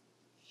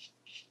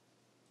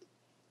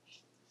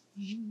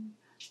 1,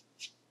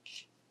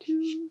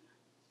 2,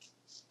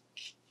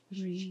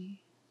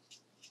 3,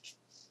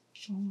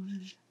 4,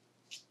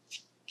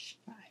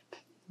 5.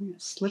 I'm going to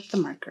slip the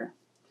marker.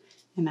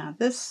 And now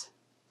this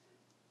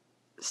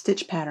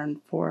stitch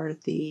pattern for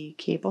the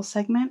cable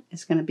segment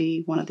is going to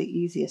be one of the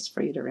easiest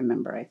for you to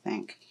remember, I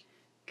think,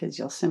 because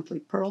you'll simply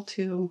purl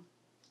 2,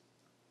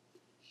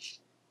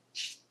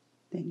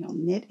 then you'll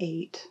knit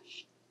 8,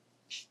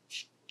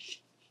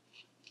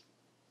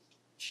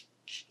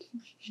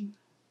 2,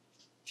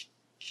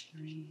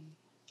 3,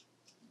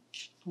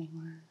 4,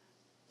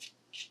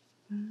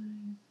 5,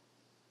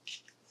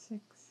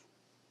 6,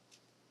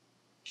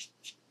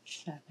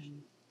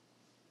 7,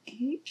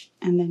 8,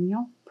 and then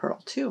you'll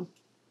purl 2.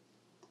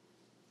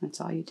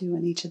 That's all you do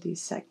in each of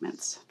these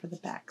segments for the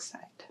back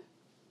side.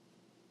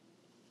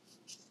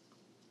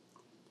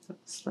 So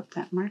slip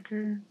that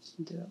marker,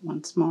 do it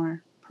once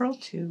more, purl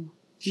 2,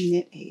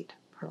 knit 8,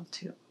 purl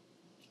 2.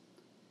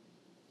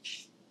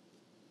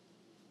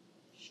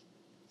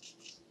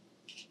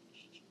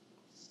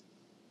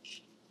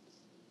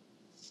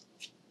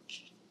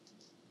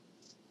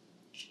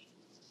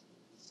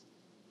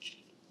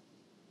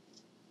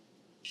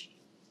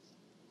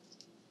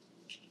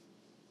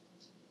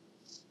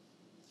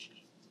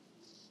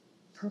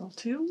 Purl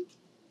 2, 1,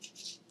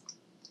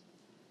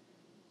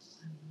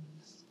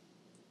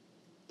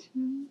 2,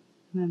 and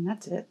then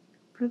that's it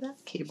for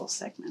that cable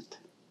segment.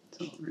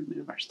 So we'll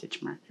remove our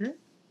stitch marker,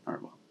 or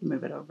we'll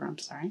move it over, I'm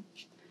sorry.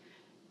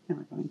 And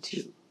we're going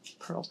to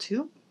purl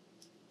 2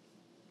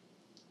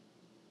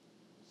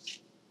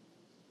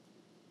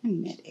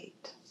 and knit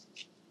 8.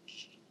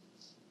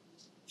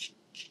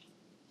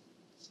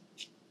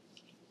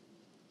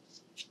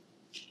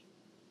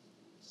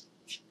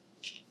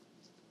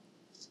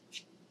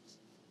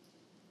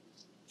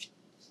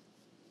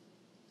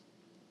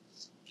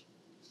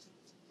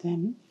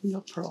 Then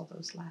you'll purl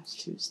those last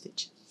 2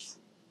 stitches.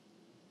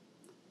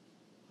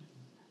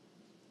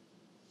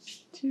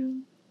 1,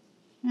 2,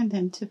 and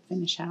then to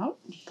finish out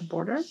the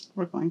border,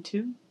 we're going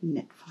to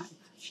knit 5.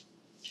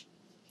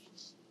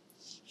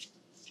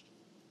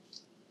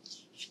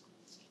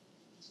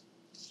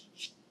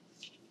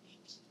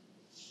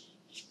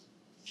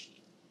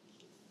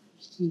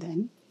 And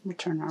then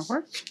return our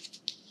work,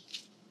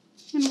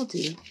 and we'll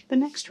do the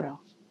next row.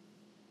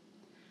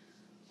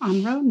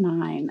 On row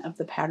 9 of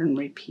the pattern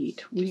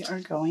repeat, we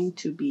are going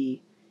to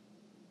be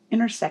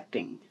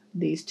intersecting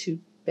these 2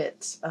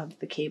 bits of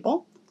the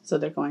cable, so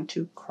they're going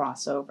to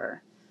cross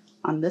over.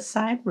 On this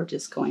side, we're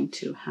just going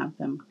to have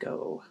them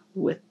go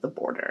with the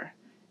border,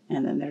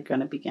 and then they're going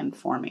to begin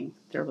forming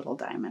their little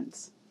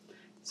diamonds.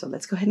 So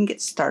let's go ahead and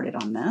get started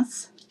on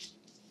this.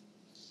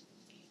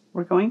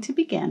 We're going to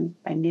begin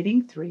by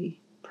knitting 3,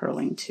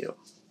 purling 2.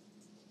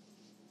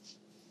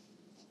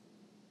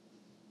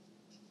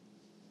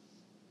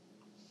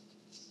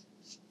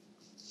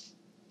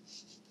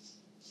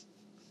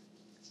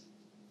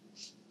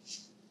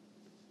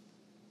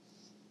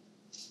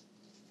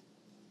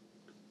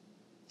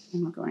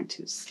 And we're going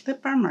to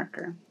slip our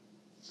marker.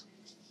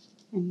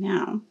 And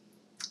now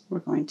we're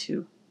going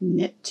to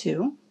knit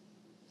 2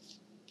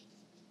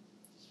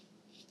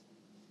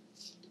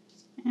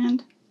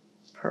 and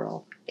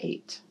purl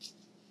 8.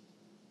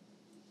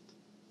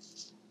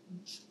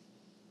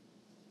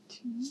 2,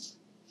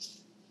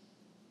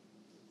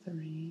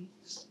 3,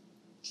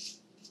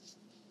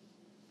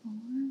 4,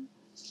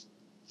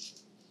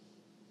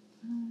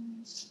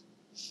 5,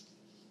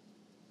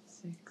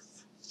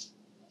 6,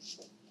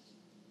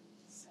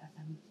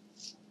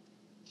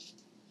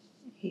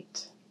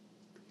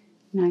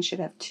 Now you should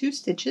have 2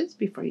 stitches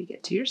before you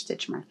get to your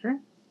stitch marker.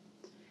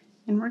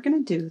 And we're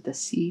going to do the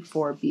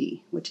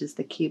C4B, which is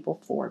the cable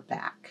 4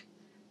 back.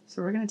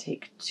 So we're going to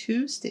take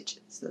 2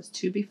 stitches, those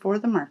 2 before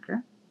the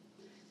marker,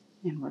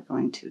 and we're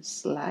going to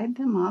slide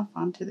them off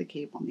onto the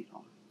cable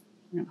needle.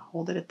 We're going to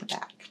hold it at the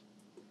back.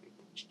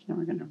 Then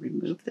we're going to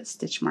remove the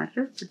stitch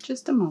marker for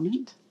just a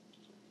moment,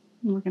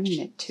 and we're going to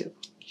knit 2.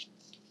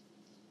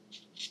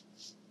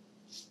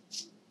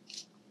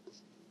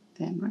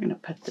 Then we're going to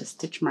put the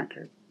stitch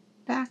marker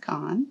back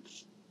on,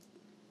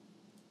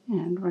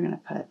 and we're going to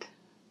put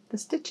the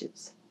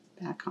stitches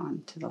back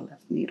on to the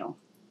left needle,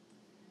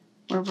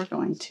 where we're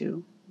going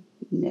to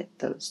knit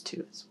those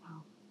 2 as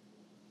well.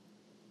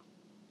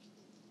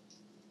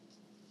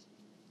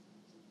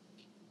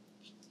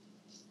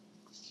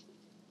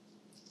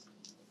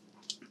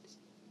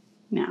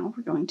 Now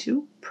we're going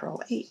to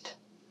purl 8.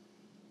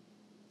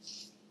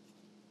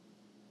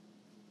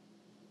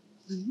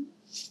 1,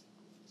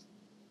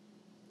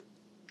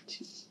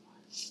 2,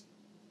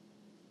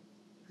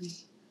 3,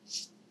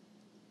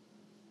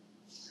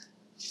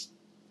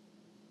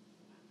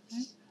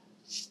 5,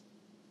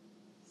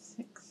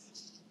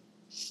 6,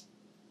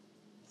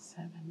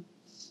 7,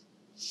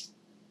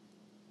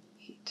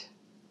 8.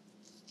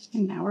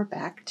 And now we're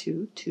back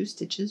to 2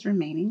 stitches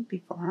remaining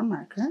before our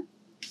marker.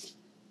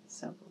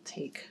 So we'll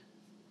take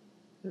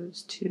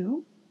those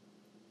 2,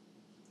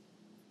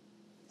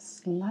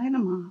 slide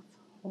them off,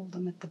 hold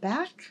them at the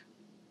back,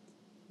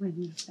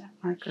 remove that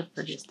marker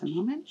for just a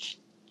moment,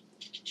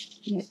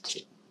 knit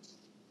 2.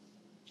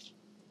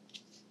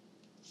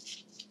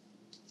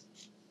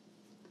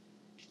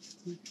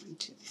 We're going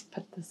to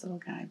put this little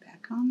guy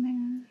back on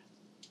there,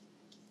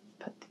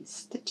 put these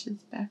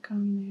stitches back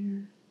on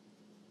there,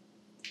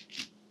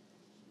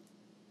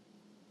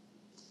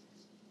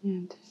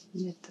 and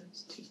knit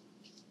those 2.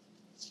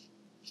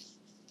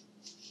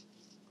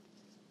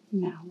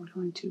 Now we're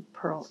going to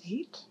purl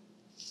 8.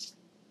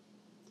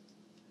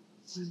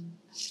 1,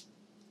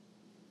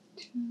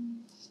 2,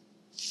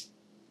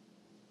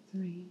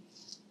 3,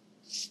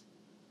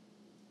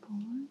 4,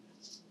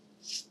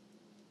 6,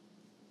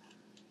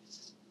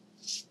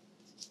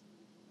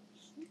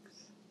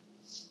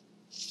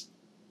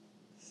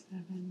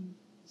 7,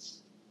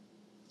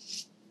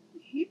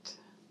 8.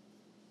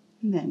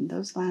 And then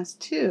those last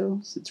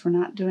 2, since we're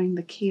not doing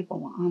the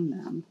cable on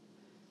them,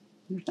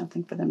 there's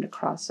nothing for them to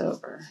cross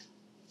over.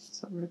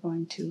 So we're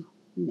going to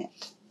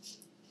knit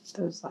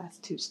those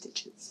last 2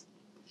 stitches.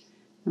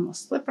 Then we'll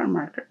slip our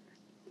marker.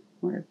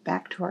 We're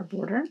back to our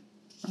border,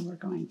 and we're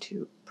going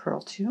to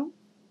purl 2.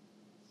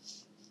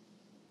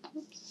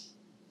 Oops.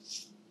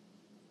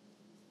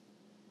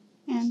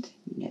 And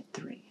knit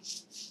 3.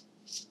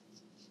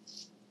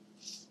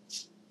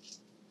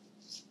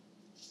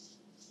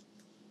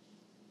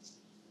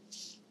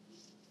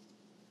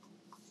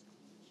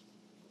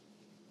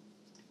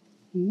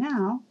 And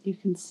now you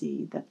can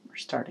see that we're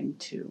starting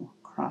to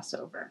cross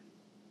over.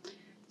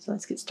 So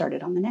let's get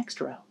started on the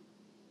next row.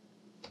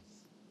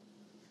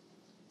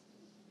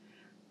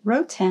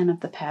 Row 10 of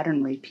the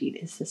pattern repeat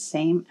is the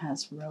same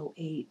as row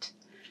 8.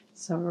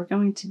 So we're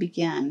going to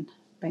begin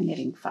by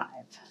knitting 5.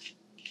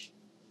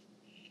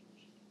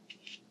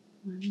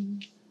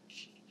 1,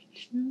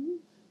 2,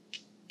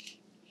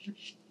 3,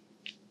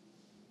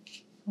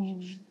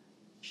 4,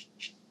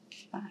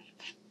 5.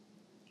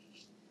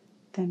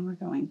 Then we're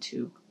going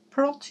to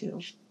purl 2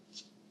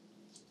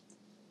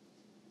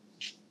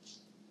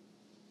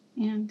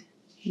 and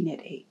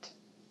knit 8.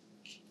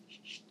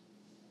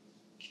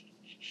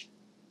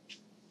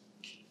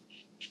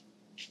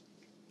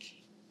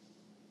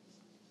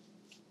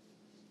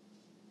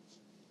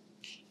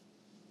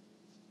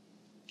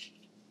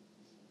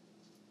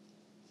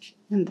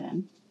 And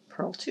then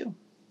purl 2.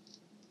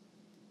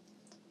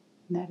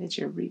 And that is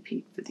your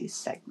repeat for these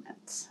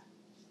segments.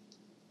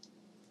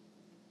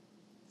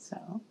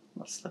 So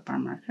we'll slip our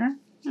marker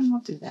and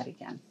we'll do that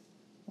again.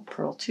 We'll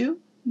purl 2,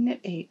 knit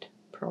 8,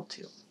 purl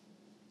 2.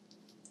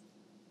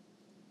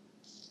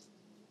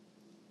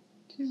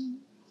 2,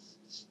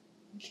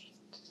 8.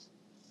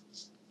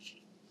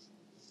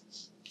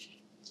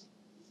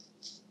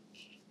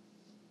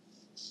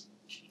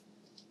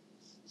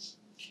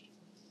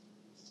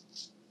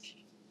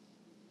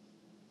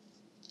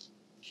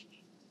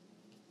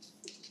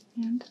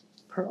 And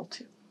purl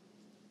 2.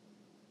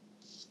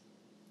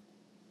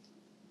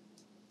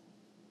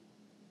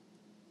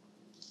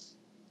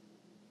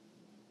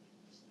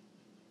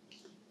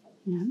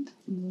 And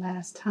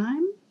last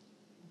time,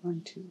 we're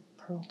going to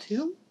purl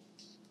 2,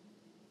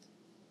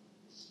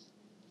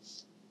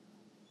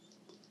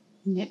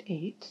 knit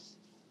 8,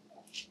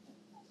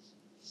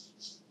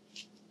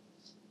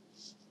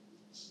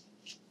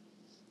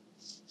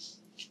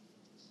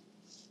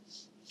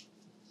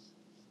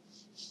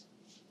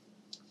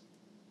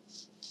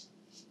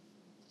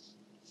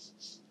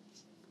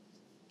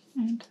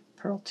 and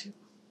purl 2.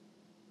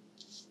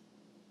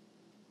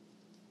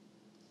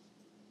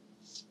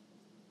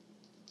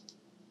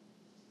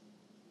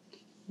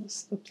 We'll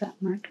slip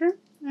that marker,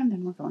 and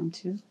then we're going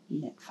to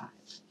knit 5.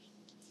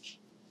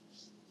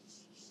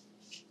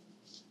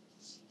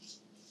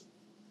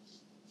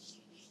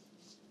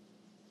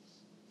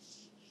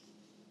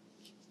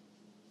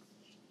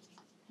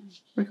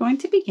 we're going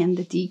to begin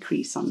the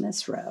decrease on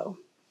this row.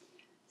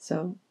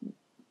 So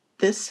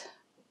this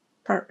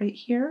part right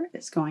here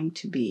is going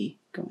to be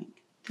going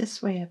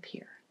this way up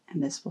here,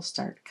 and this will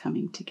start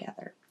coming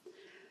together.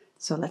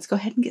 So let's go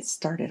ahead and get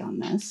started on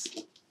this.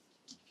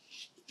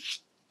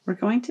 We're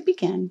going to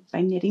begin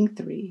by knitting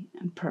 3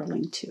 and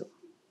purling 2.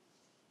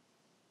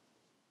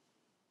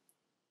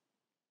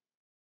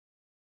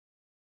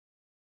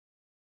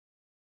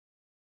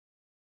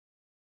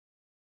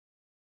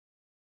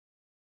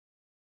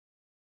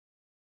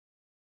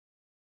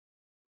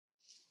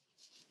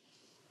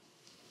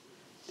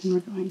 Then we're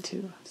going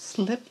to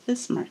slip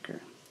this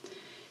marker.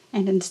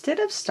 And instead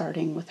of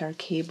starting with our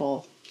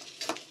cable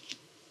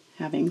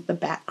having the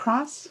back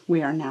cross,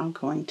 we are now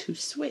going to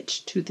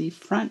switch to the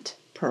front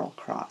purl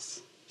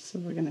cross. So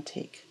we're going to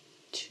take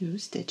 2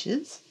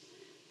 stitches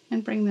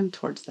and bring them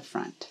towards the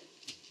front.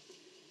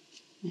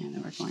 And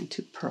then we're going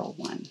to purl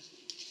 1.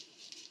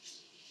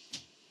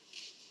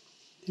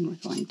 Then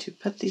we're going to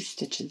put these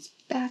stitches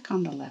back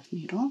on the left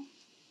needle,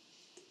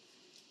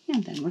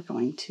 and then we're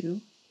going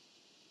to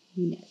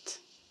knit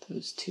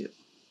those 2.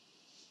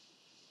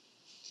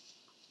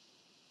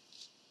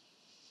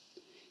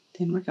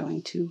 Then we're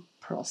going to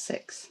purl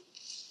 6.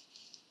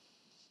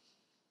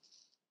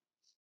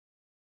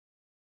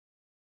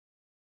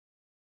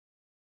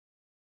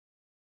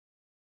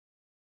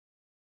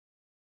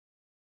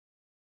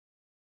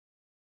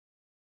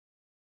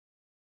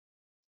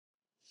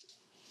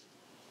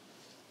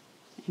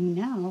 And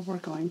now we're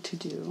going to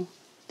do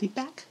the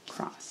back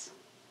cross.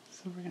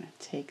 So we're going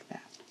to take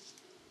that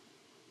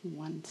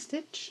 1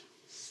 stitch,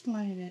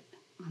 slide it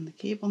on the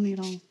cable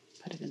needle,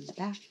 put it in the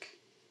back,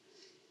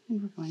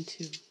 and we're going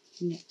to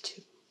knit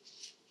 2.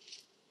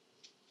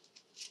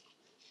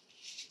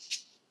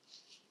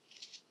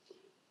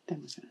 Then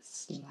we're going to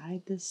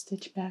slide this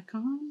stitch back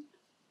on,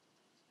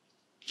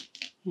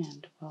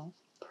 and we'll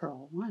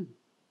purl 1.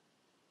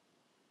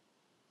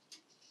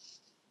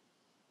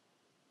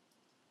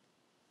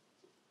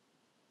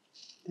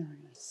 Then we're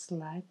going to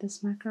slide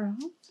this marker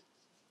out,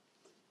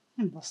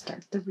 and we'll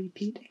start the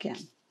repeat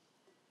again.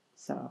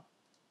 So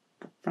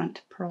the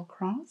front purl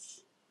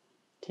cross,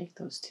 take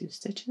those 2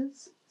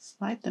 stitches,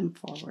 slide them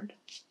forward,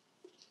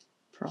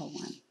 purl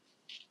 1.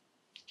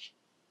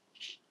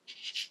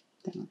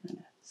 Then we're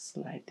going to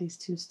slide these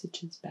 2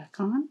 stitches back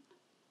on,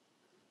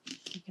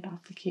 take it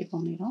off the cable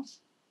needle,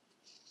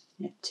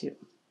 knit 2.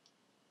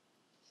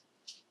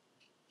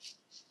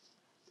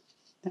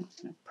 Then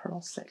we're going to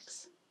purl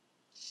 6.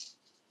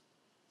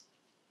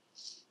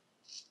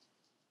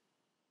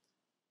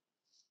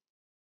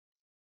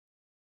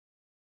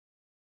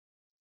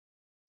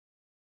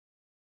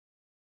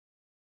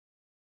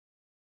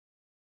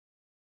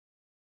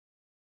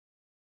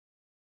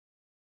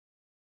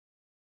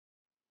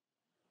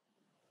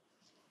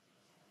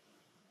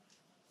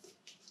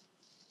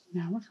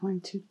 Now we're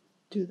going to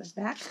do the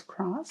back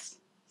cross.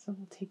 So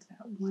we'll take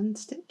that 1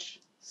 stitch,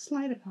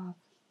 slide it off,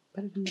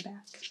 put it in the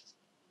back,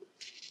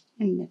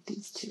 and knit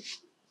these 2.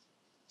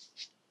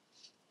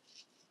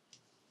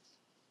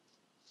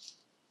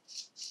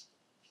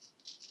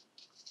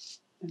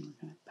 Then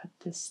we're going to put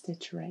this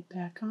stitch right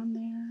back on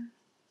there,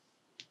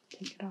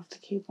 take it off the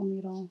cable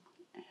needle,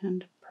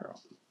 and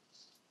purl.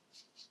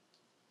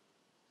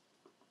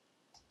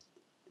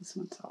 This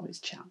one's always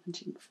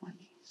challenging for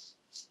me.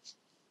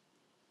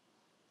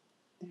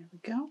 There we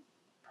go.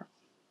 Purl.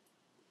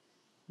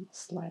 We'll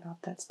slide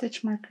off that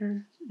stitch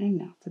marker, and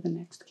now for the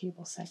next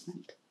cable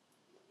segment.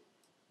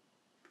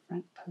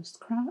 Front post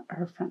cross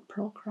or front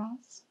purl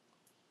cross.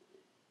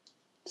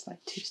 Slide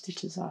 2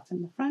 stitches off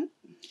in the front.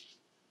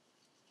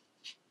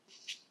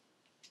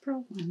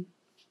 Purl 1.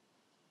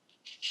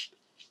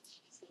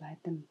 Slide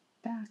them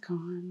back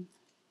on,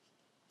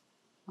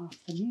 off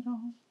the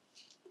needle,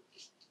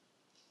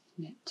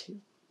 knit 2.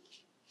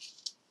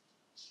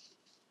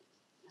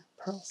 Now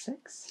purl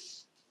 6.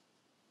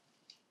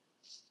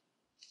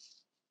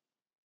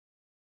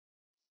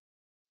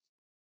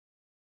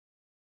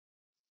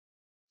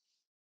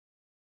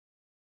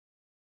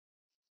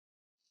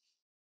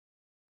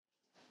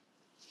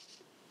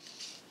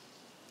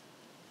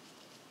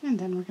 And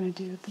then we're going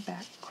to do the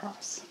back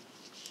cross.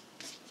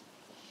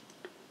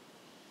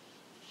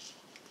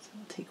 So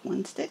we'll take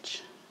 1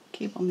 stitch,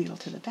 cable needle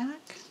to the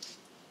back,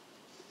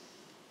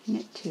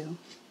 knit 2.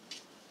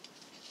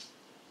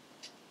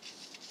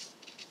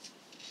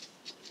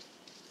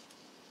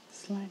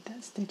 Slide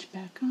that stitch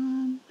back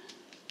on,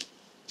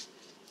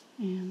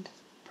 and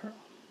purl.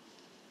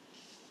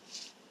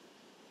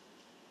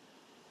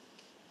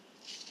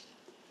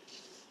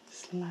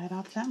 Slide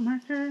off that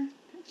marker,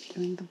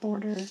 doing the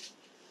border,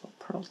 we'll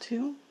purl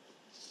 2,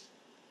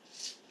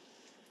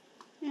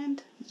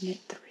 and knit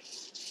 3.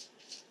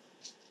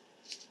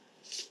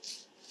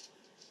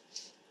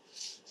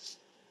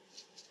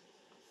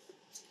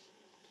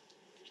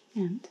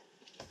 And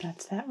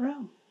that's that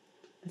row.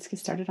 Let's get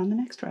started on the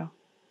next row.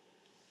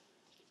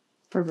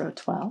 For row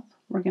 12,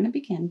 we're going to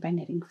begin by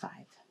knitting 5.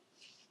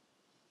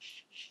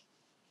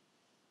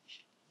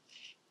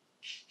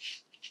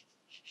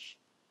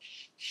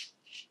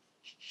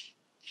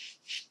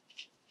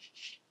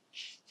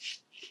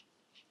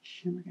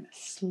 And we're going to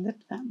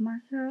slip that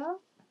marker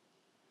up,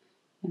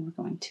 and we're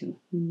going to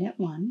knit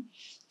 1,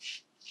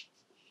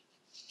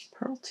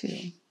 purl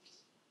 2,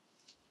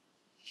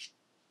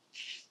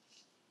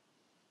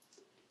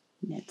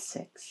 knit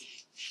 6.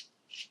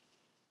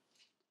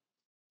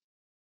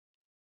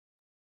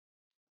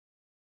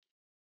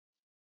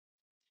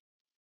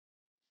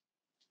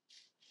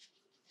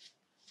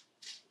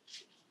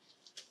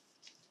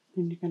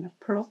 Then you're going to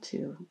purl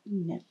 2,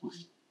 knit 1.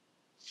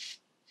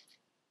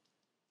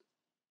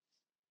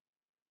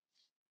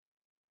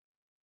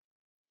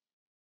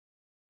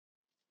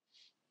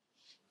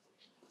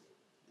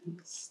 And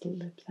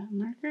slip that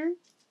marker,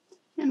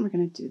 and we're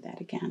going to do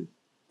that again.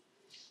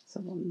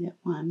 So we'll knit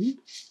 1,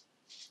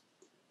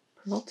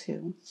 purl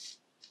 2,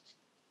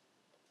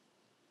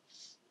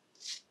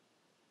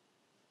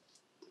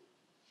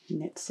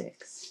 knit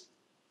 6.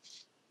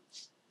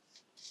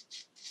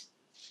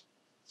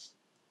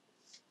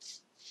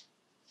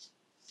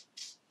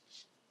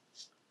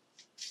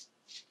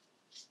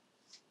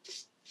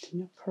 Then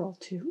you'll purl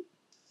 2,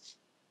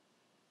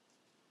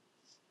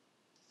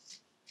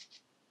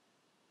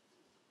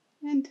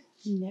 and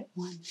knit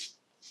 1. We're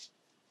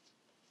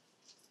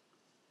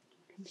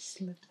going to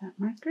slip that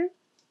marker,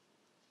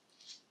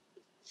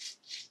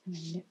 and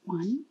then knit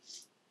 1,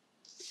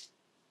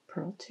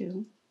 purl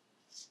 2,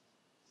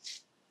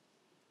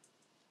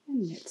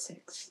 and knit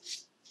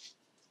 6.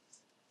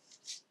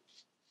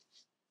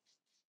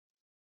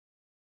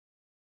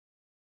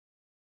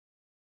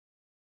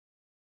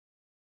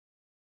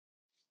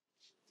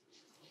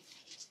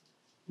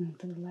 And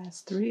for the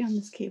last 3 on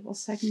this cable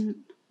segment,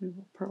 we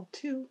will purl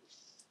 2,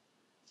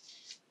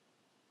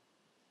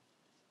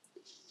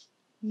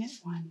 knit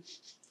 1,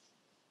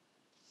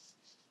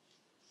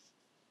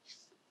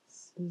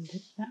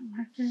 slip that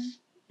marker,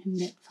 and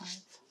knit 5.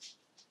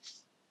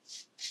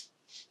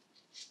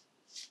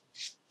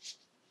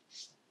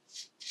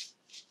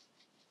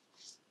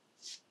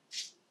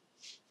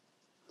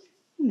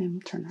 And then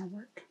we'll turn our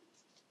work.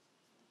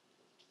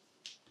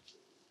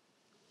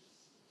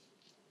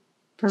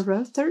 For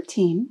row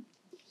 13,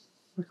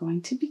 we're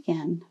going to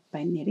begin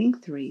by knitting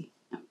 3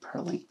 and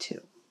purling 2.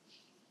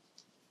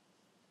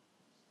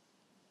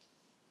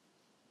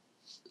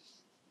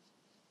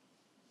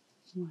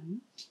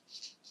 1,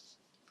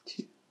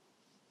 2,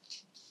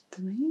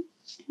 3,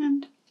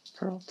 and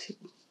purl 2.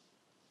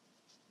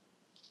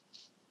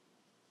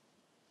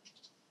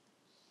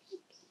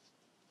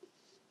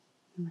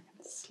 And we're going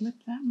to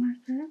slip that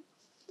marker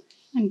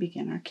and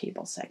begin our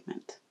cable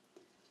segment.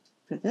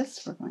 For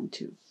this, we're going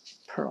to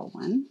purl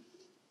 1.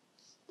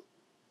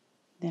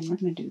 Then we're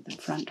going to do the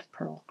front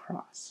purl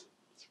cross.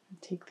 So we're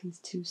going to take these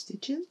 2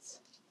 stitches,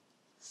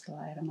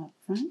 slide them up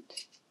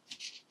front,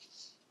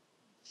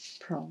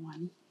 purl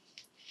 1.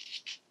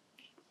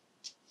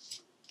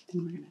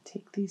 Then we're going to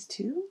take these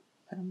 2,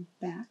 put them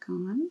back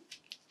on,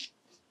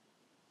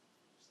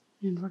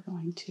 and we're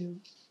going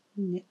to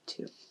knit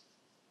 2.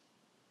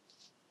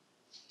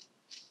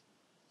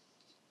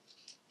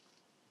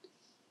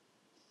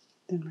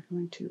 Then we're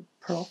going to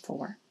purl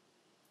 4.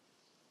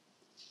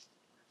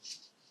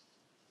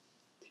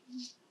 2,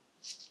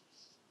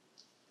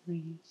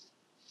 3,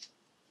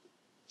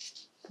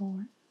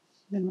 4.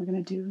 Then we're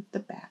going to do the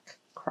back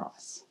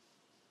cross.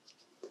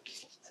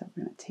 So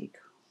we're going to take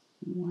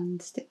 1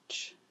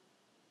 stitch,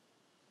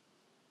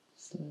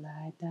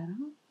 slide that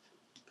off,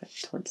 put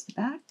it towards the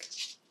back,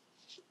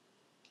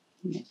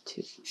 knit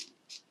 2.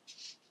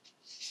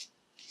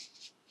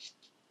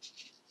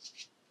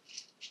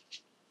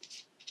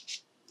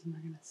 And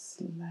we're going to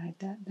slide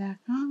that back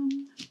on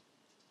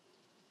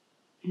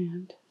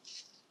and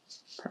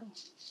purl.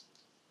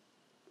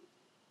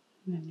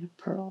 And then you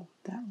purl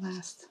that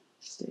last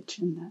stitch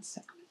in that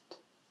segment.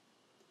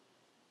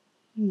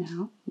 And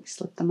now we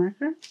slip the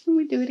marker and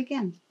we do it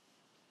again.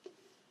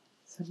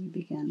 So we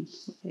begin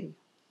with a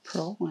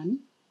purl 1,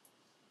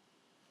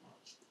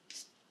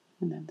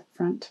 and then the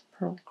front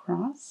purl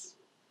cross.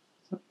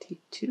 So we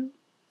take 2,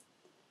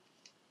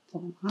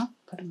 pull them off,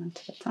 put them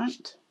into the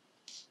front,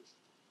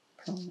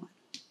 purl 1.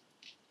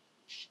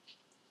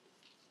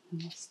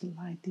 And we'll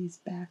slide these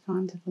back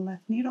onto the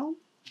left needle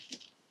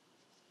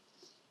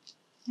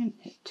and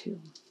knit 2.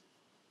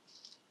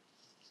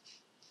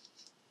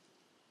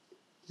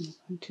 And we're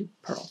going to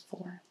purl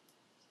 4.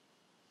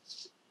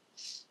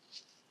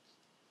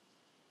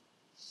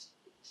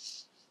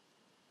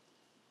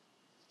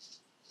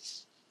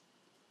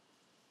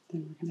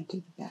 Then we're going to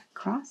do the back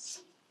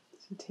cross.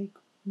 So take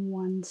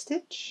 1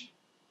 stitch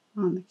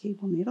on the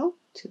cable needle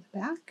to the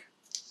back,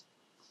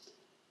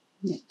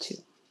 knit 2.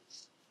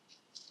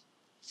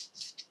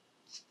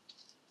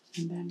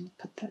 And then we'll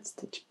put that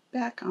stitch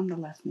back on the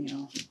left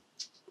needle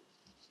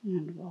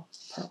and we'll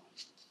purl.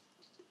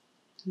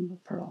 And we'll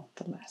purl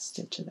the last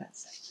stitch of that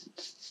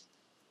segment.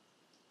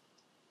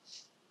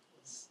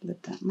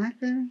 Slip that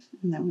marker,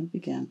 and then we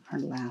begin our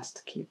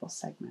last cable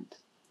segment.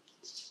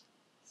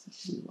 So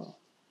we will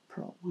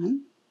purl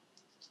 1,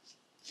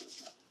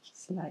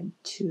 slide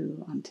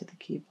 2 onto the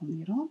cable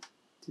needle,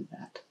 do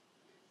that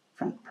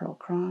front purl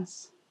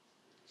cross,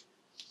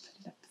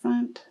 put it up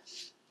front,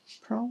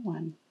 purl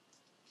 1,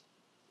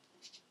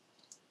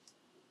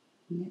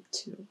 knit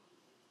 2,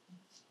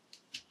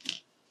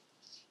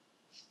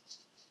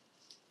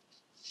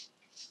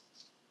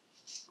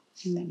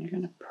 and then you're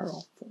going to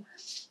purl 4,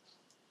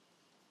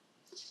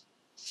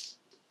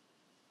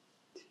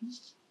 2,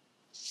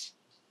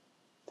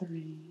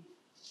 3,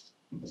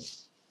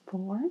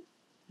 4,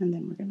 and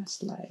then we're going to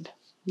slide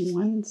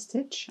 1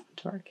 stitch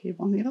onto our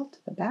cable needle to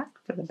the back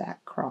for the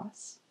back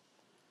cross.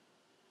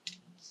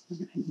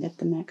 We're going to knit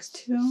the next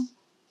 2,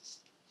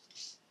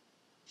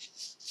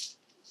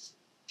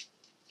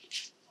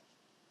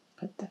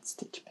 put that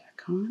stitch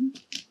back on,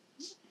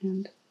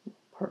 and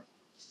purl.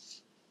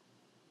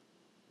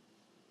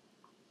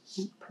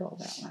 And purl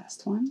that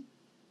last one.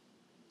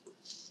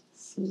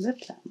 Slip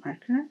that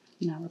marker.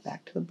 Now we're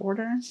back to the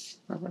border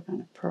where we're going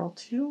to purl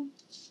 2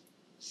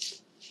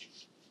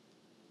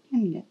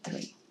 and knit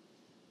 3.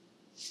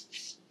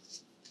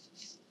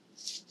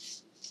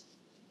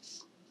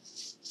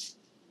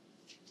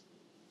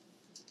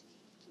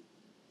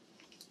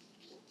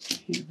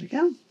 Here we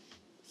go.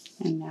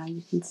 And now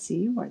you can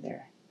see where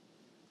they're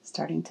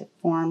starting to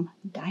form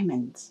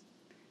diamonds.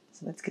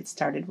 So let's get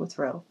started with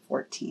row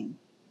 14.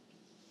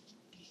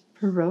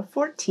 For row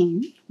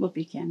 14, we'll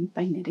begin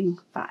by knitting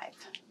 5.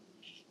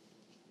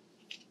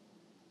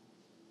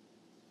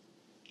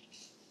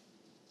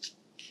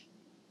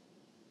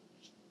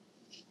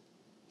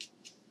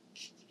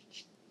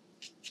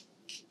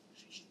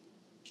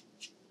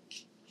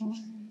 Four,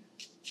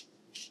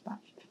 5.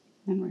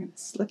 Then we're going to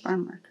slip our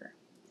marker.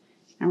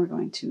 And we're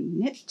going to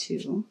knit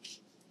 2,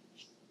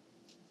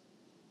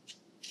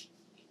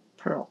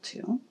 purl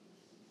 2,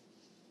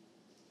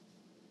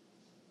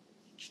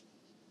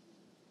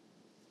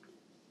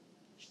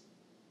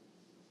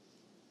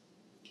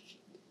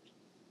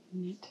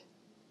 knit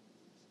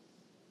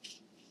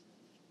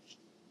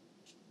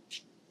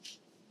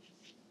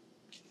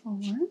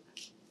 4,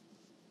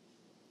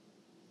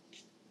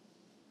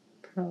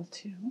 purl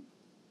 2,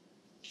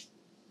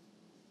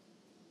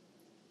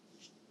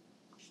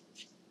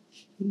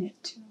 knit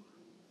 2.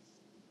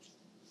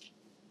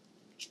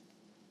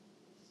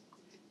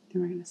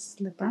 Then we're going to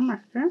slip our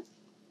marker.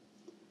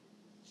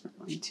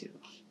 We're going to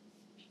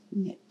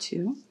knit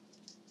 2,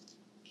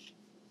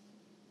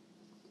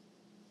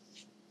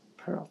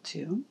 purl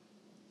 2,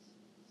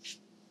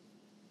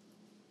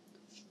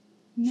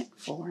 knit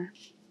 4,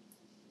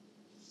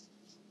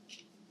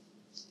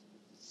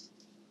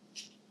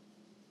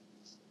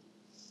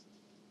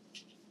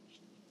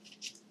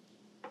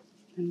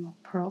 then we'll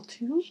purl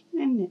 2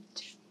 and knit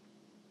 2.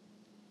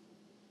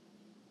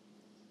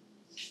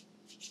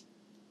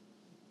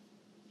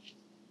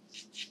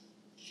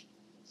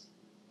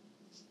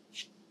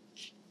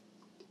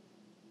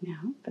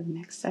 Now for the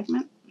next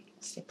segment,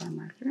 slip our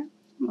marker, and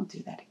we'll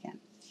do that again.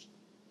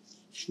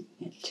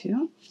 Knit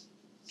 2,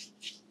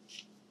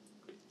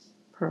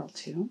 purl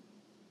 2,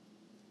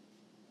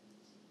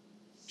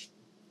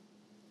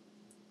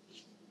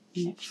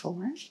 knit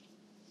 4,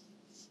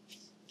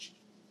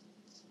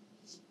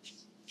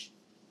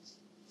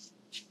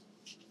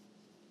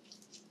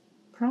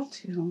 purl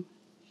 2,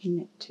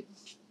 knit 2,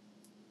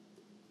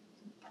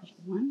 purl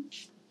 1,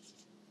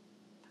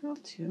 purl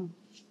 2,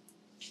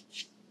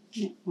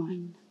 knit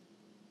 1,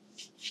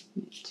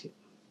 knit 2.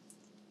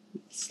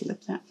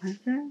 Slip that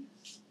marker,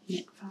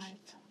 knit 5.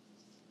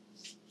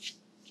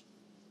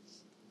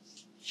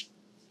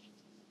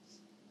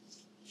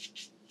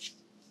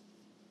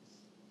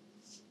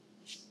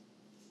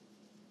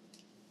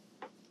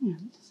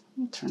 And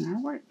we'll turn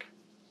our work.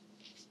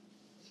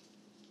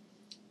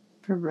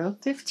 For row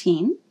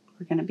 15,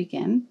 we're going to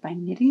begin by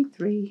knitting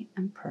 3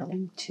 and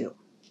purling 2.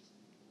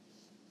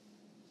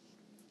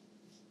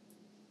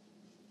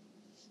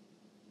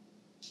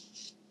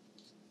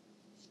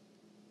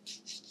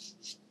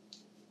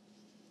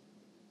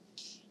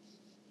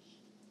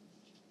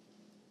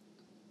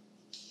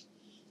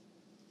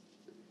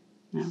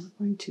 Now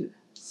we're going to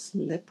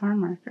slip our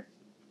marker.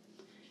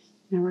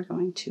 Now we're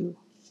going to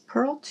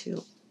purl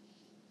 2.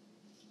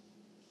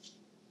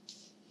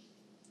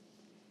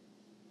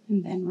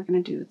 And then we're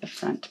going to do the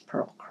front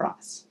purl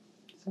cross.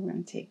 So we're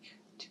going to take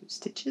 2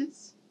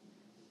 stitches,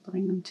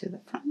 bring them to the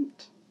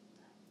front,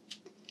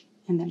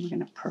 and then we're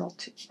going to purl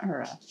 2,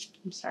 we're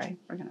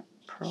going to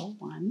purl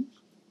 1.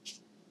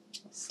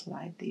 We'll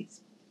slide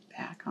these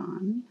back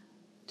on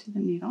to the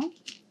needle.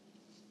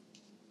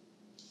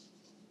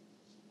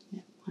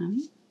 Knit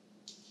 1,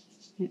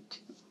 knit 2.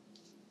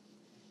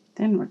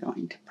 Then we're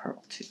going to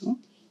purl 2.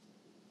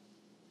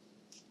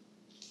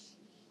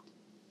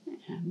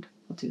 And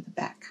we'll do the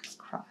back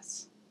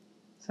cross.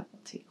 So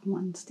we'll take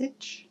 1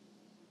 stitch,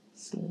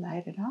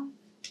 slide it off,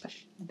 put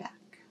it in the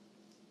back.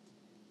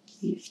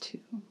 Knit 2.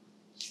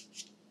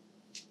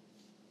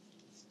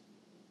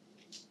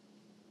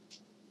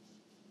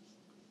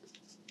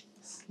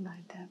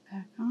 Slide that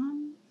back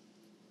on.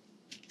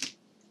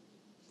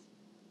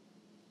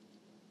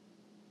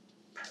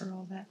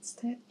 Purl that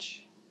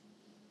stitch.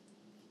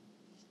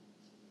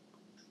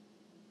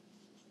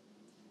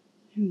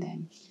 And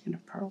then you're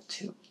going to purl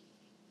 2.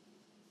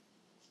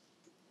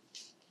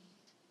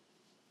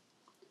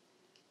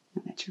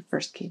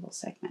 first cable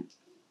segment.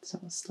 So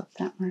we'll slip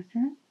that marker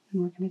and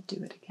we're going to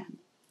do it again.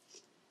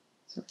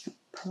 So we're going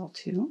to purl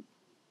 2,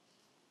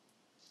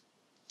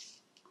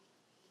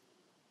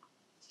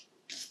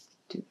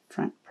 do the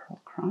front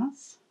purl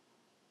cross.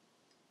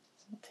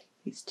 So we'll take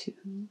these 2,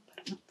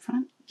 put them up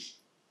front,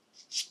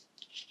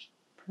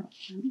 purl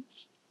 1,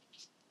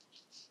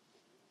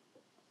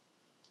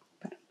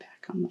 put them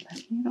back on the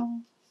left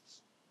needle,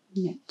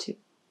 knit 2.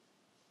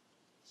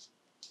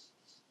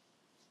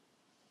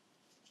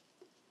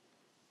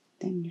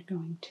 Then you're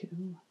going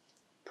to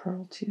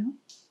purl 2,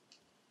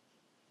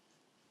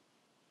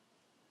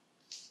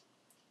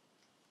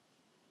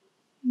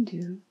 and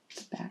do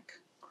the back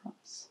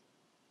cross.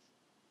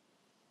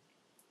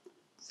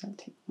 So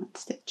take 1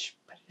 stitch,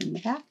 put it in the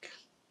back,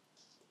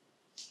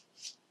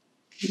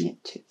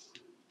 knit 2.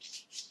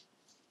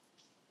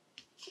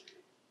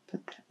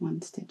 Put that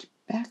 1 stitch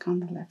back on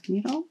the left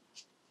needle,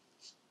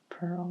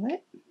 purl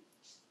it,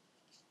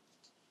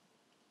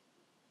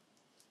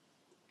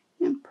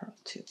 and purl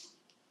 2.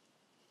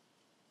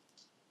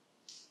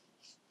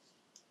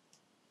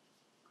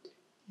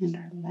 And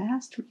our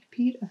last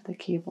repeat of the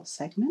cable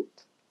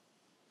segment,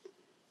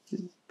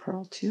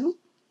 purl 2,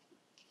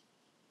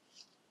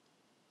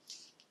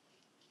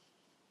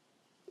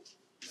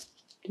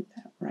 do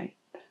that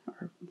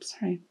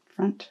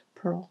front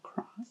purl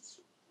cross,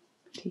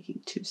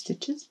 taking 2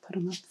 stitches, put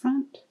them up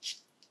front,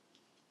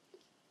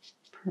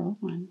 purl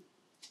 1,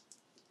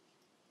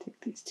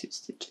 take these 2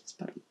 stitches,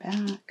 put them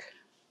back,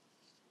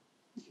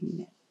 and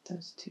knit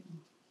those 2.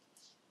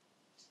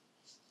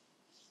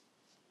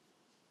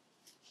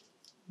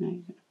 Now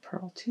you're going to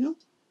purl 2,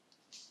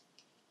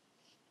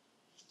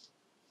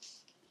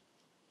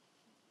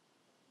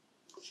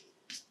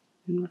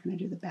 and we're going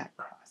to do the back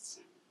cross.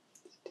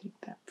 So take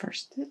that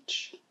first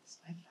stitch,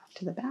 slide it off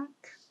to the back,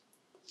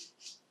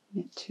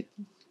 knit 2,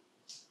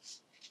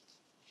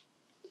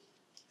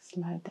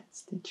 slide that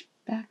stitch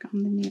back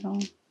on the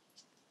needle,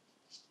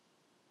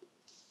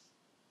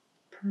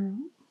 purl,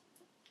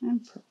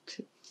 and purl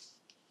 2.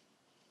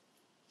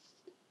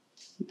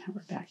 Now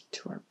we're back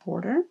to our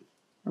border,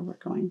 where we're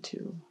going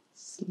to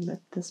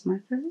slip this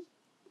marker,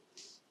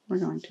 we're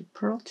going to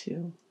purl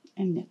 2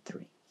 and knit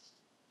 3.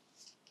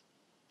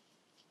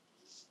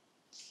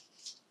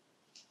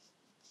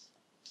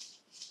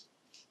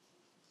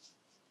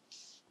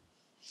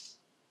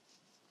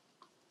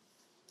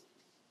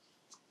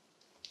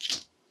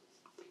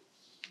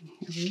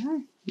 And here we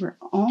are. We're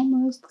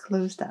almost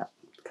closed up.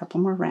 A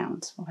couple more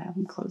rounds, we'll have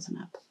them closing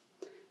up.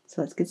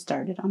 So let's get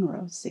started on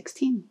row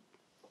 16.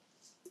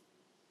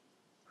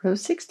 Row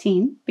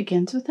 16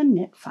 begins with a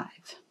knit 5.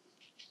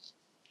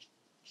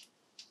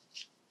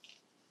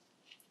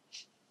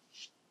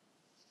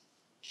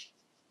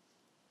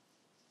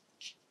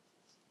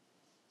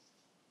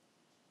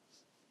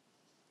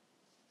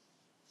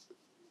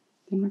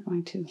 Then we're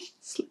going to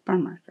slip our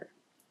marker.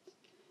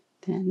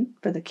 Then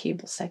for the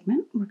cable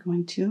segment, we're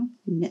going to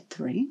knit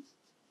 3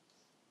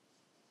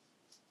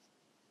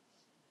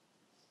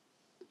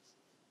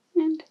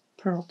 and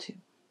purl 2.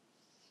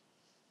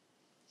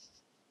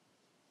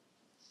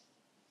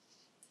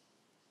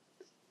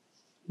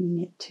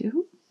 Knit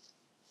 2,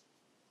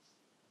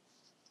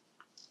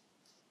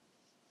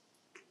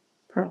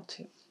 purl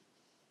 2.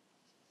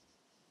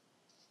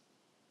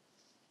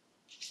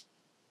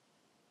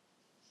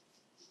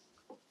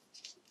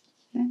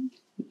 Then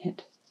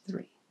knit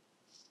 3.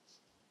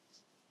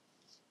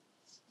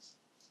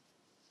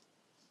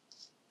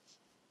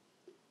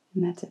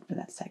 And that's it for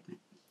that segment.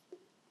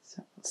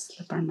 So we'll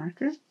slip our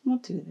marker and we'll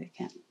do it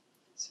again.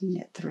 So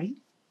knit 3,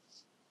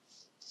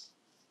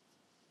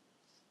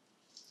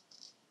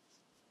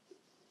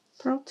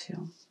 purl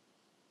 2,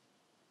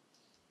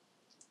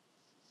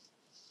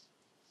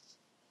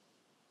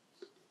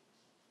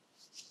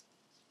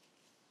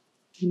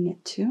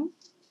 knit 2,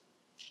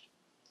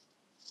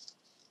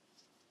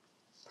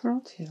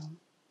 purl 2,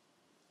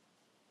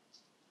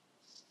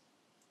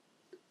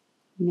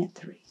 knit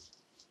 3.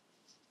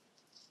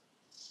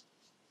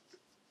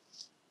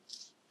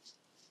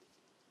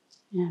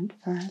 And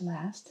for our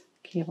last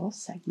cable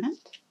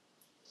segment,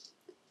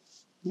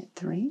 knit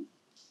 3,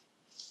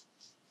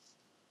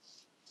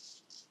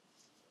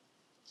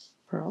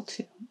 purl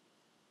 2,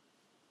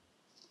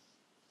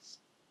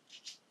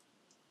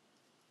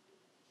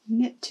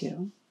 knit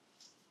 2,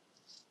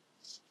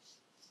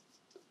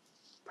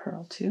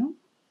 purl 2,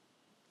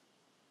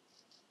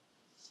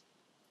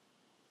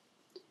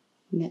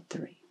 knit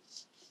 3.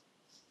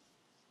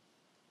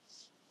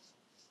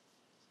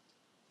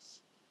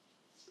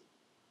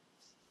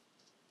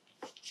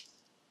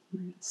 We're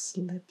going to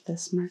slip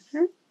this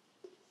marker,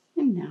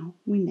 and now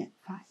we knit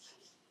 5.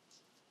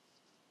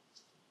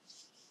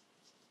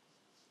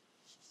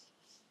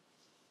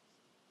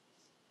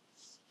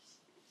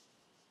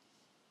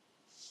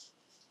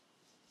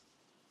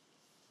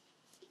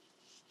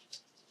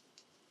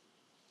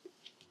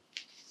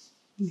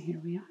 And here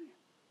we are.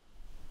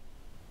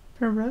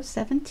 For row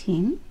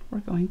 17, we're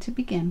going to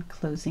begin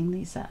closing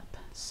these up.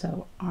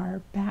 So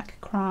our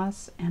back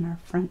cross and our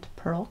front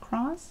purl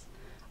cross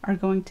are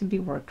going to be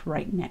worked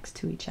right next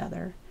to each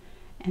other.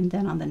 And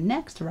then on the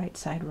next right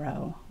side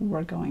row,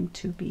 we're going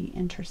to be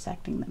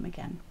intersecting them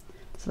again.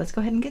 So let's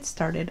go ahead and get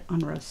started on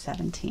row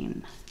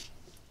 17.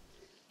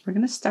 We're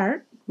going to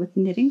start with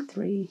knitting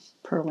 3,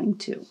 purling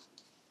 2.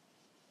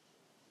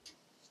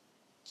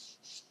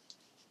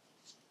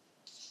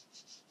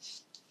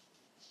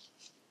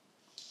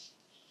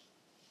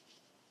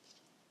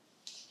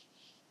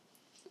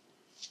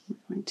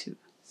 We're going to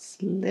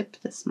slip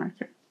this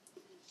marker,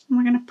 and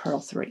we're going to purl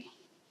 3.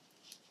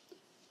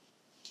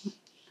 1,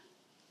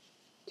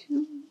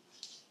 2,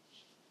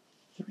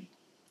 3.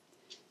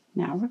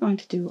 Now we're going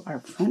to do our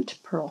front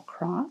purl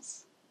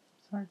cross,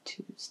 so our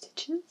 2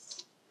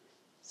 stitches,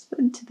 slip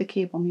into the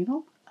cable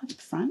needle up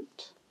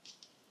front,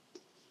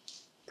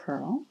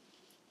 purl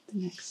the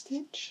next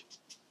stitch,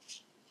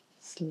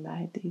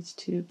 slide these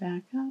 2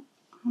 back up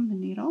on the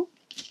needle,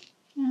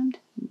 and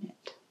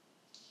knit.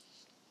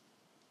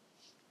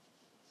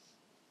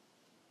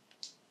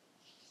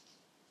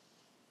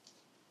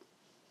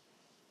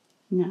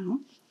 Now,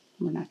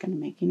 we're not going to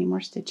make any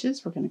more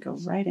stitches. We're going to go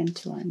right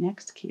into our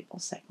next cable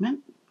segment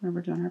where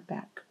we're doing our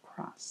back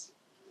cross.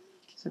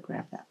 So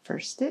grab that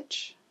first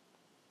stitch,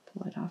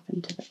 pull it off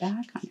into the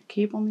back on your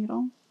cable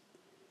needle,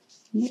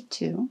 knit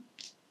 2,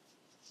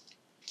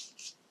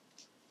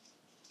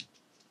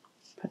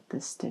 put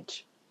this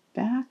stitch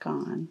back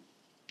on,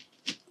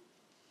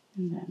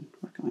 and then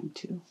we're going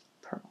to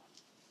purl.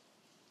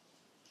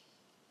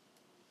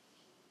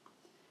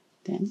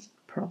 Then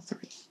purl 3.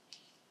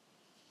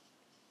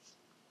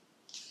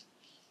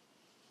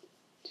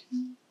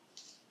 2,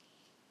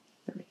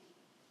 3.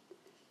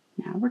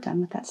 Now we're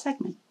done with that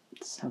segment.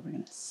 So we're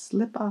going to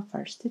slip off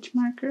our stitch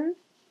marker,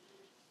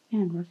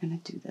 and we're going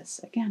to do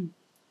this again.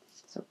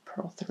 So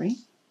purl 3.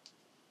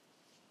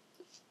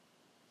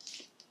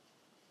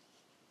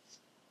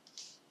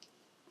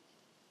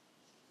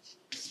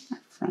 Our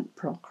front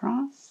purl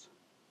cross.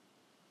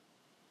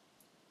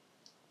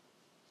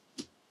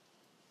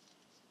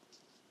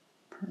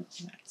 Purl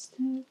that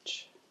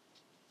stitch.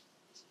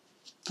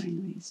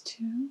 Bring these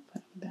 2,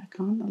 put them back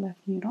on the left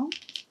needle,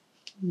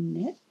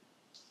 knit,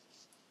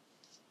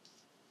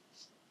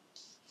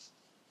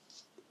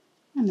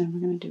 and then we're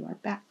going to do our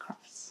back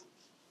cross.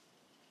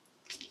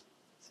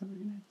 So we're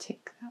going to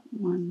take that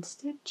 1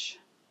 stitch,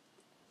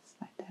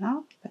 slide that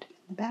off, put it in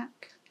the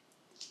back,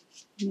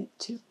 knit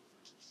 2.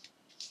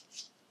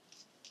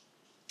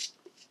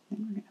 Then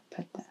we're going to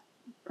put that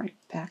right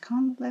back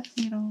on the left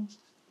needle,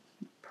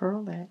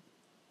 purl it,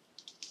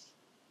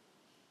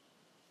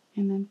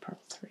 and then purl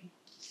 3.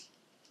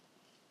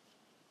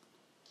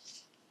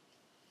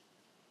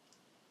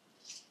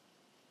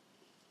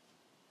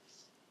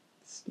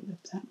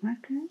 Slip that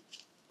marker,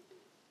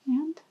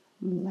 and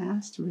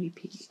last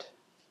repeat.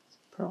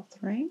 Purl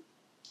 3.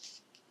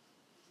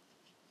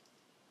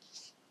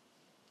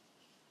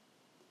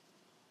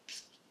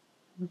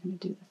 We're going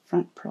to do the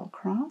front purl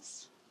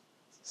cross.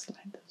 So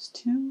slide those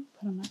 2,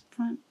 put them up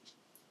front,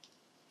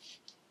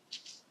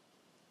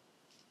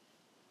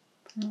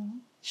 purl,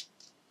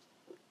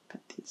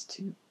 put these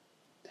 2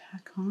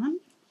 back on,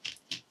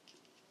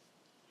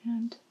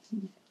 and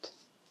knit.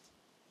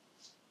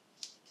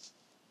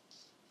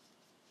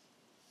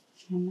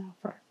 And now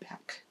for our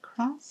back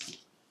cross,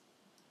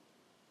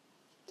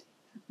 take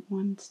that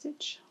 1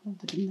 stitch,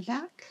 hold it in the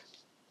back,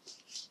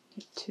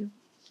 knit 2.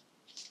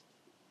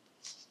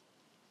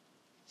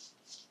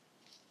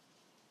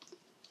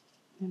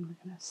 Then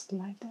we're going to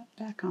slide that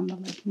back on the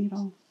left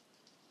needle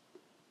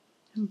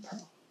and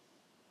purl.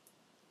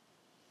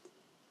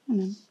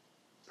 And then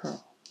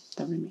purl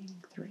the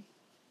remaining 3.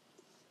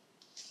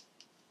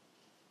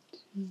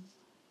 2,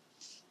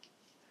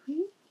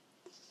 3.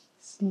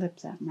 Slip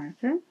that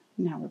marker.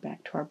 Now we're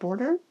back to our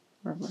border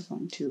where we're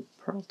going to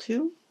purl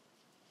 2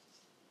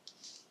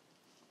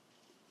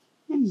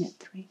 and knit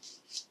 3.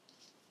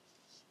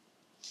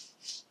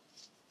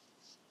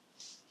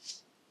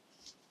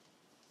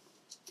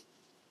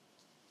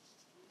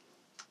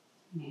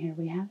 And here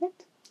we have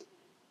it.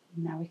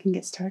 Now we can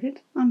get started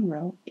on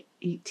row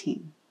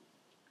 18.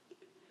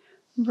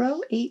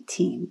 Row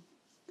 18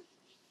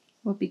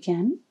 will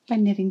begin by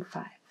knitting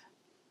 5.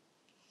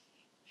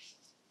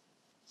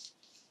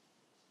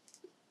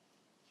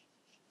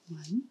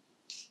 1,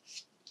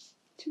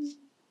 2,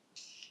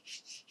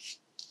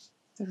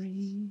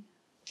 3,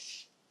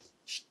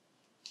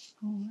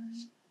 4,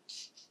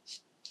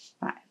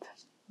 5.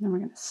 Then we're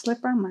going to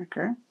slip our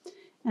marker,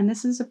 and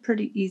this is a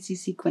pretty easy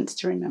sequence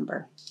to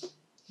remember.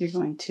 You're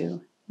going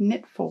to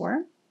knit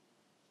 4,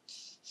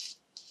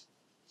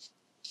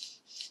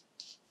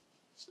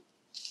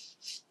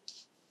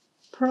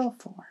 purl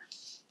 4.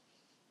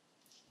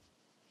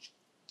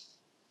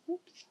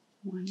 Oops.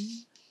 1,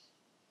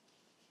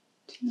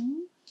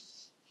 2,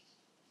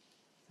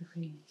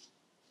 3,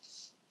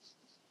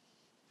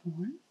 4,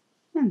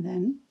 and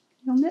then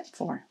you'll knit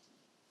 4.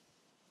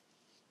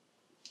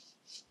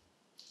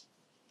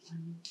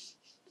 1,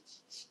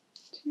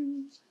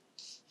 2,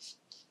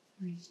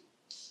 3,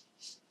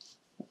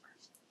 4.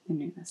 Then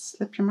you're going to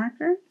slip your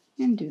marker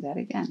and do that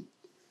again.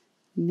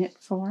 Knit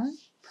 4,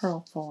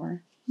 purl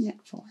 4, knit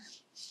 4.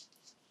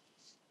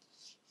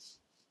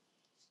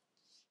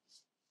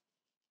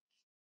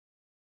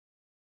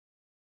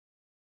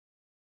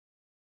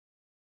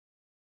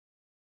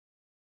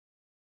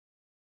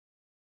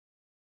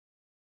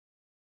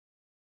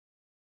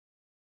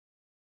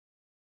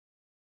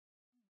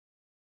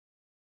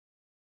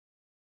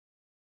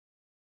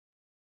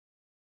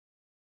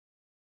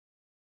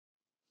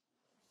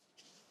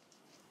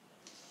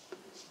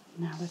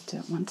 Now let's do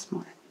it once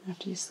more.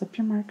 After you slip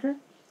your marker,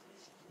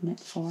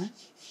 knit 4,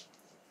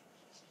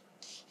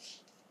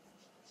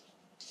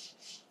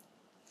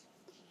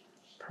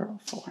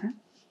 purl 4,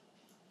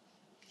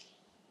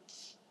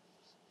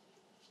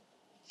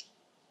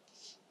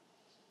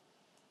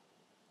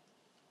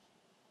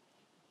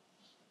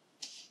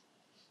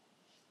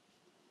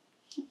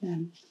 and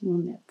then we'll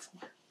knit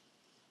 4.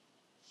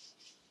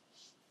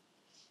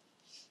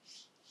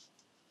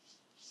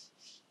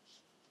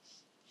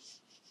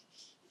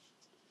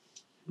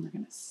 And we're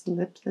going to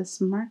slip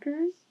this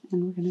marker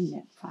and we're going to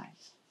knit 5.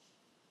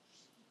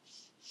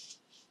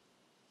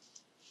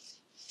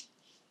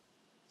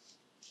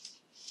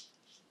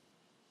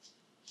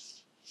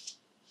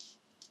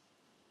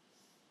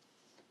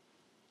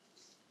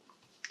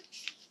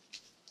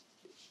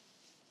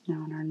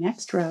 Now in our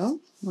next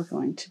row, we're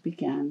going to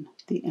begin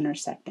the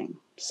intersecting.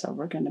 So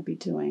we're going to be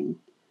doing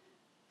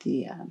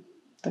the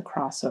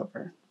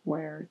crossover,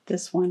 where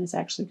this one is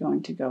actually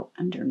going to go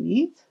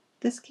underneath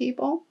this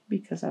cable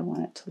because I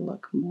want it to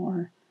look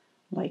more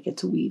like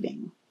it's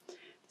weaving.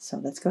 So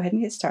let's go ahead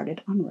and get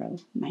started on row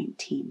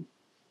 19.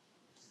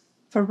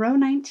 For row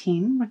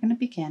 19, we're going to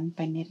begin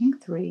by knitting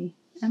 3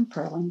 and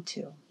purling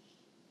 2.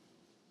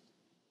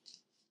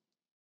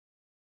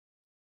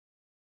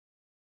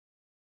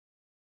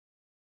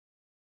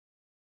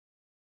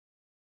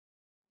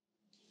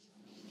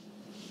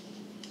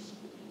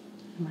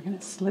 And we're going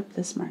to slip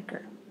this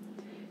marker.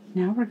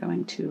 Now we're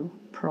going to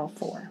purl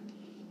 4.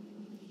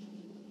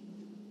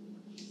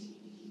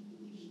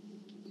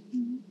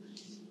 2,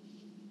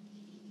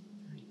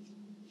 3,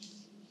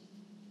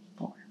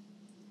 4.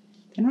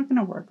 Then we're going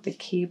to work the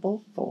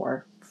cable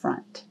 4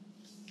 front.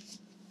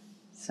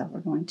 So we're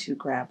going to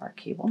grab our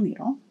cable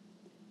needle.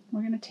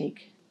 We're going to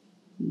take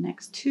the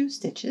next 2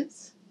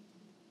 stitches,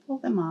 pull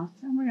them off,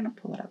 and we're going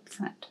to pull it up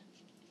front.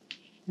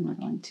 Then we're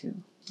going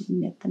to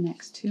knit the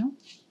next 2.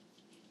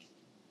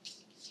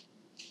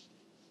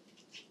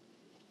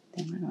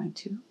 Then we're going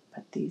to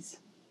put these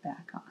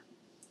back on.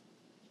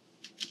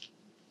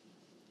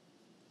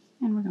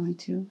 And we're going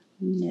to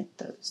knit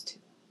those 2.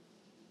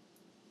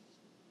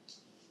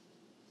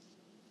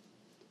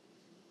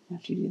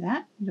 After you do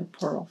that, you'll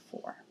purl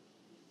 4.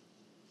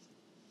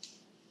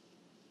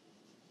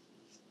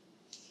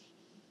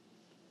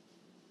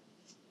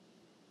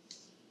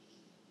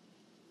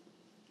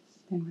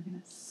 Then we're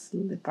going to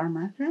slip our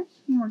marker,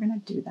 and we're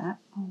going to do that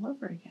all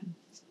over again.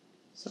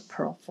 So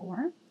purl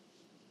 4,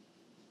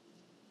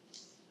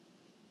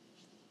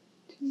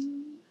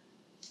 2,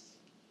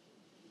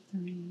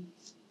 3,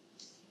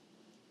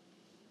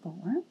 4,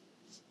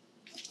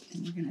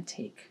 and we're going to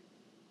take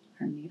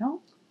our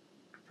needle,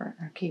 for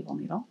our cable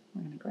needle,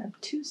 we're going to grab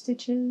 2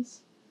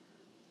 stitches,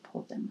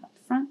 pull them up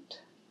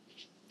front,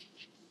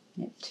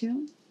 knit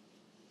 2,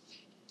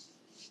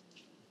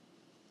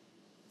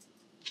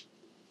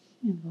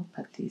 and we'll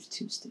put these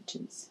 2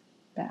 stitches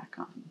back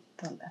on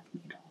the left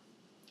needle.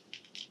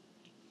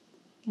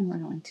 And we're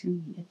going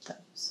to knit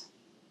those.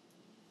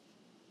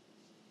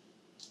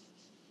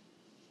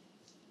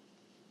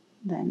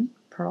 Then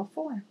purl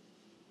 4.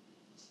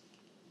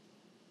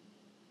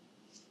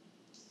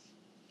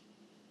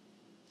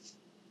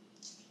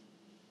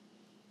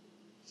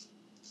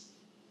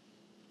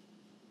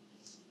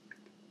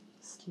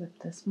 Slip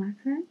this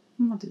marker,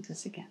 and we'll do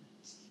this again.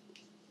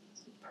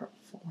 So purl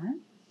 4.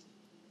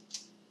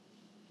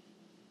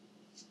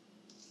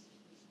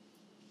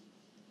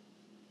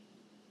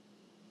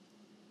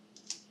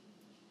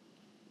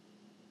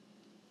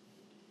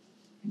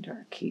 And do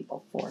our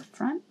cable 4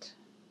 front.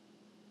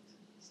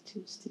 So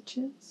 2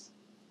 stitches,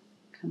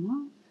 come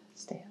off,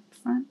 stay up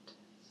front,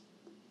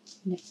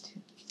 knit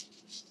 2.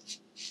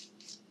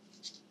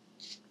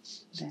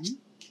 Then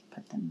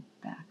put them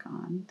back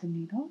on the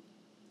needle.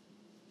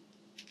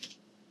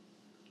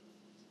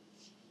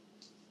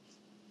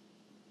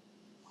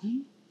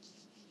 One,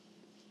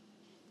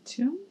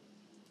 2,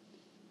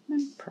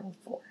 and purl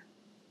 4.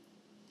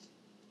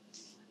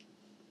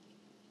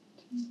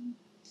 2,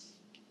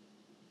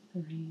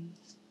 3,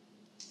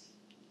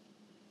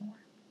 4.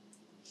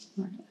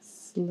 We're going to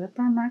slip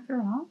our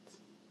marker off.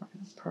 We're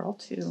going to purl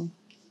 2,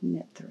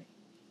 knit 3.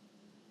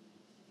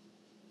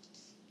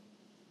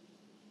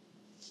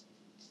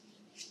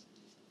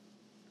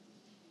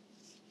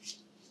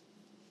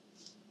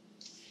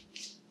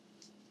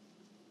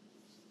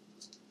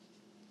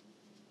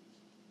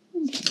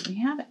 And there we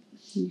have it.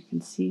 You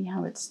can see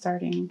how it's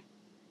starting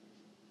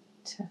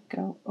to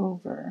go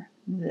over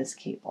this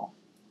cable.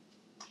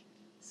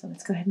 So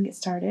let's go ahead and get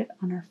started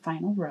on our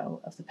final row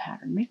of the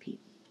pattern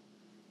repeat.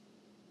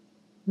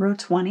 Row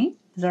 20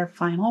 is our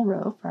final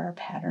row for our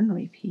pattern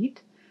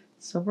repeat.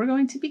 So we're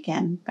going to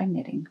begin by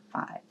knitting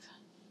 5.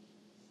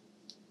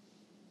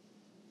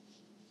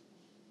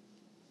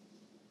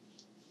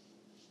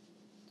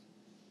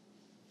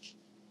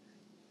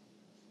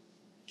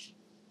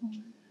 4,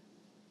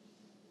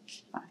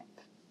 5.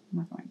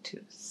 We're going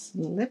to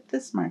slip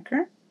this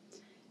marker.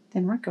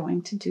 Then we're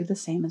going to do the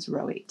same as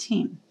row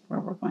 18, where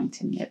we're going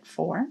to knit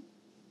 4,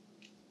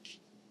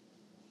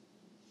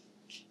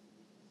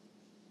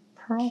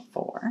 purl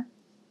 4,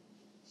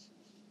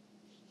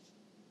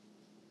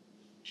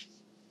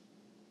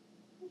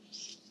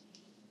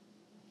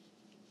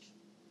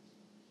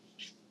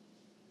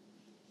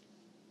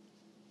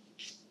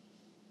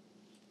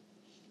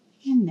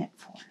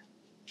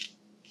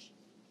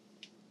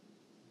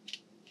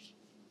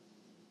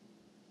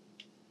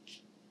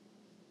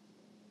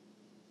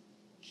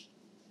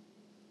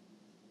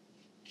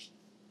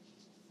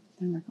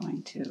 And we're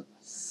going to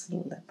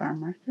slip our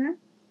marker,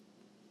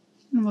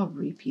 and we'll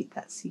repeat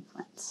that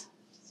sequence.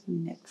 So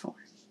knit 4,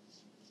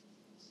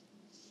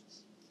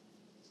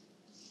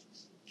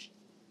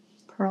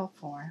 purl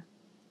 4,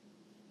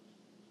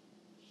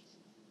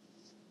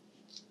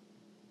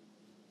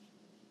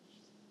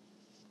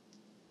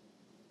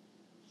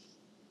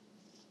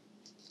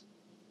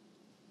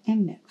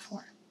 and knit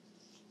 4.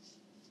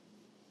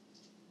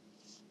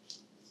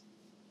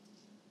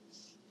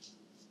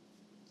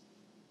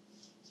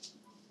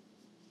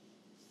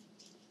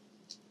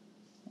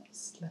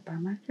 Slip our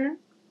marker,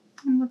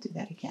 and we'll do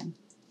that again.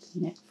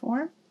 Knit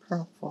 4,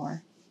 purl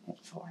 4, knit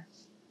 4.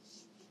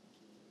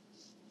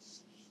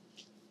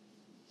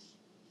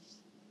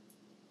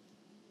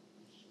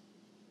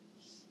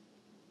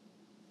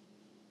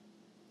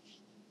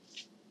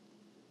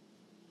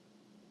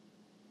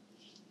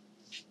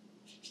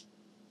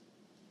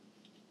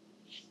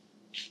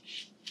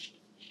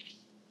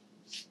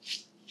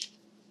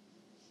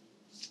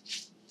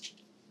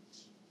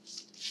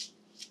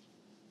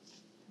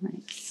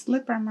 Right,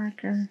 slip our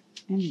marker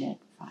and knit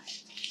 5.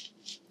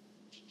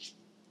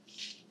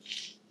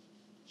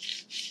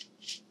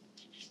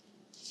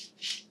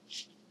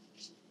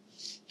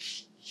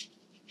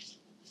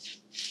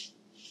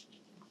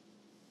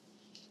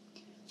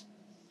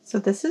 So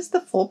this is the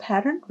full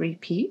pattern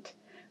repeat.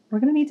 We're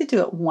going to need to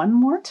do it one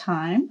more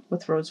time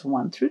with rows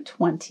 1 through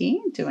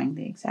 20, doing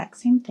the exact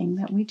same thing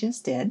that we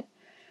just did.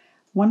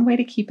 One way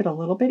to keep it a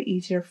little bit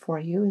easier for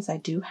you is I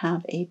do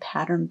have a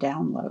pattern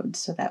download,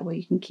 so that way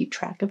you can keep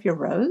track of your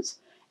rows,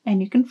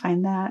 and you can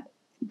find that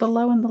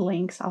below in the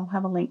links. I'll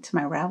have a link to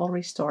my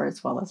Ravelry store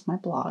as well as my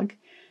blog,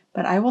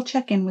 but I will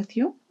check in with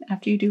you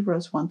after you do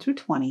rows 1 through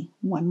 20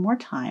 one more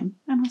time,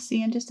 and I'll see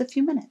you in just a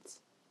few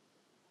minutes.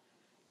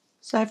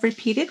 So I've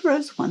repeated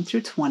rows 1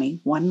 through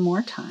 20 one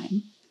more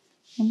time,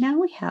 and now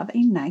we have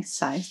a nice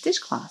sized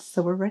dishcloth,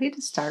 so we're ready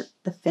to start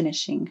the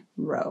finishing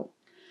row.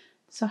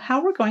 So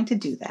how we're going to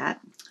do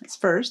that is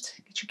first,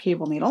 get your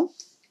cable needle,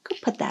 go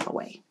put that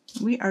away.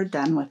 We are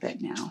done with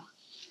it now.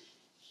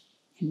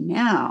 And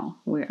now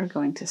we are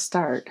going to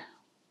start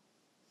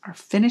our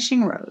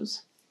finishing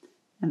rows.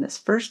 And this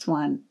first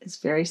one is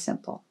very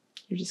simple.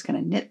 You're just going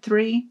to knit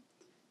 3,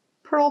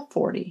 purl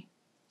 40,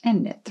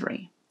 and knit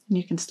 3. And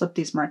you can slip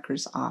these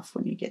markers off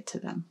when you get to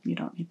them. You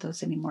don't need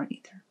those anymore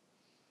either.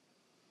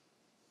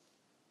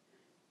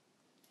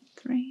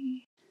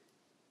 3,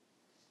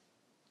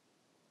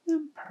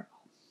 and purl.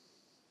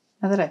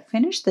 Now that I've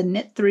finished the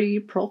knit 3,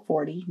 purl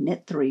 40,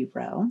 knit 3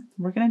 row,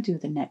 we're going to do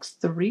the next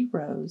 3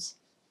 rows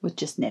with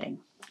just knitting.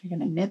 You're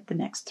going to knit the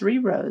next 3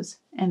 rows,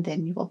 and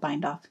then you will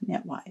bind off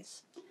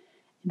knitwise.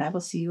 And I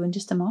will see you in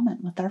just a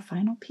moment with our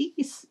final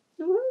piece.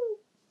 Woo!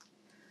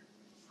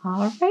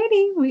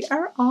 Alrighty, we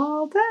are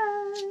all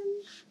done.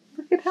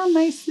 Look at how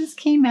nice this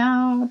came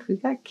out.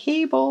 We've got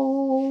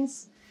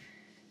cables.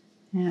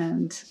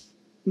 And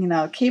you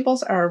know,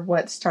 cables are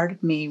what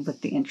started me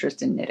with the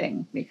interest in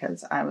knitting,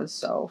 because I was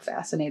so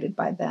fascinated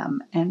by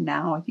them, and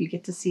now you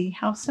get to see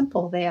how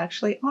simple they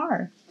actually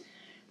are.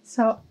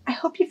 So I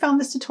hope you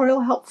found this tutorial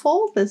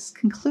helpful. This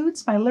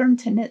concludes my Learn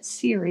to Knit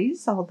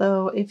series,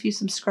 although if you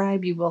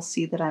subscribe you will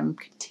see that I'm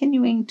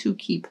continuing to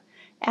keep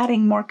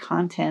adding more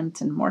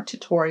content and more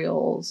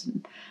tutorials,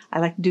 and I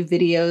like to do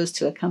videos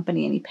to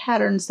accompany any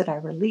patterns that I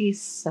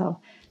release, so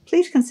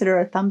please consider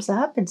a thumbs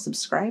up and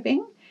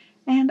subscribing.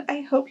 And I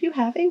hope you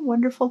have a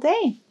wonderful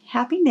day.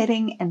 Happy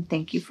knitting, and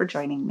thank you for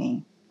joining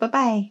me.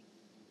 Bye-bye.